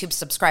 million YouTube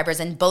subscribers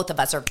and both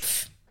of us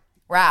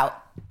we're out.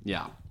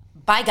 Yeah.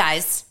 Bye,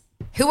 guys.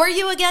 Who are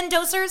you again,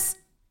 dosers?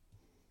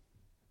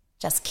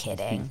 Just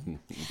kidding.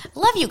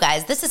 Love you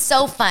guys. This is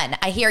so fun.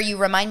 I hear you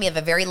remind me of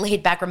a very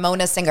laid-back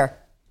Ramona singer.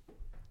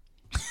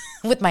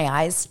 With my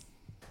eyes.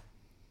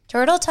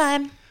 Turtle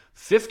time.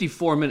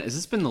 54 minutes. Has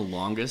this been the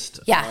longest?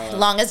 Yeah,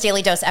 longest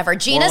daily dose ever.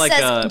 Gina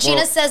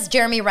says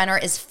Jeremy Renner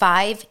is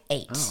 5'8".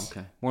 Oh,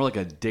 okay. More like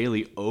a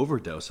daily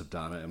overdose of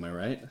Donna, am I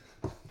right?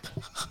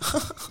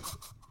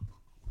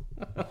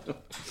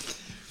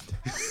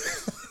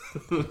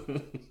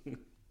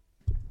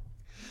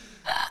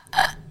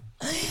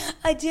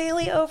 A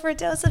daily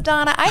overdose of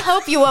Donna. I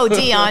hope you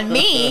OD on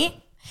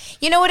me.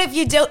 You know what? If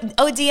you don't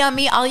OD on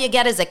me, all you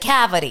get is a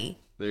cavity.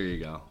 There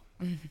you go.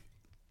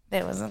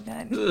 That wasn't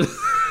good.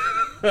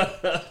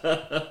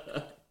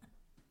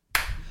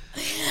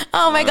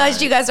 Oh my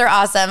gosh, you guys are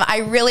awesome. I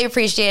really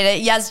appreciate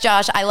it. Yes,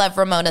 Josh, I love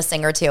Ramona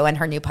Singer too, and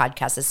her new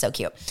podcast is so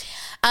cute.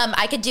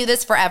 I could do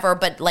this forever,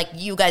 but like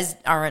you guys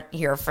aren't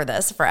here for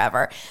this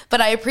forever.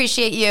 But I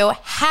appreciate you.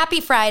 Happy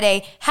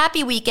Friday.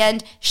 Happy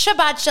weekend.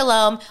 Shabbat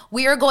Shalom.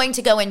 We are going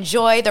to go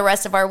enjoy the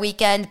rest of our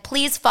weekend.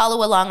 Please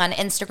follow along on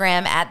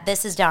Instagram at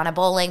This Is Donna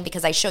Bowling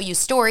because I show you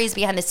stories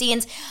behind the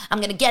scenes. I'm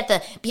going to get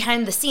the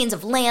behind the scenes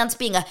of Lance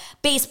being a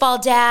baseball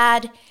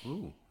dad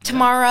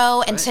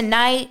tomorrow and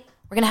tonight.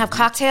 We're going to have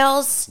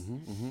cocktails.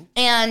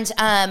 And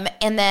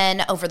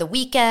then over the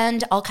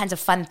weekend, all kinds of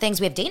fun things.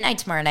 We have date night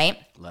tomorrow night.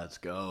 Let's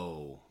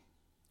go.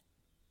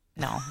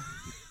 No.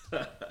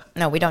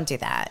 No, we don't do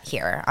that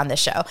here on the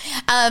show.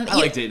 I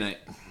like date night.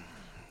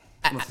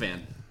 I'm a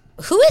fan.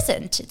 Who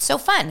isn't? It's so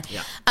fun.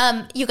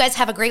 Yeah. You guys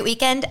have a great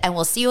weekend, and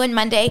we'll see you on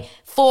Monday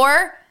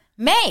for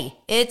May.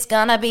 It's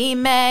gonna be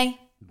May.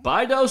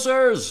 Bye,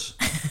 dosers.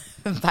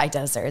 Bye,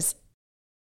 dosers.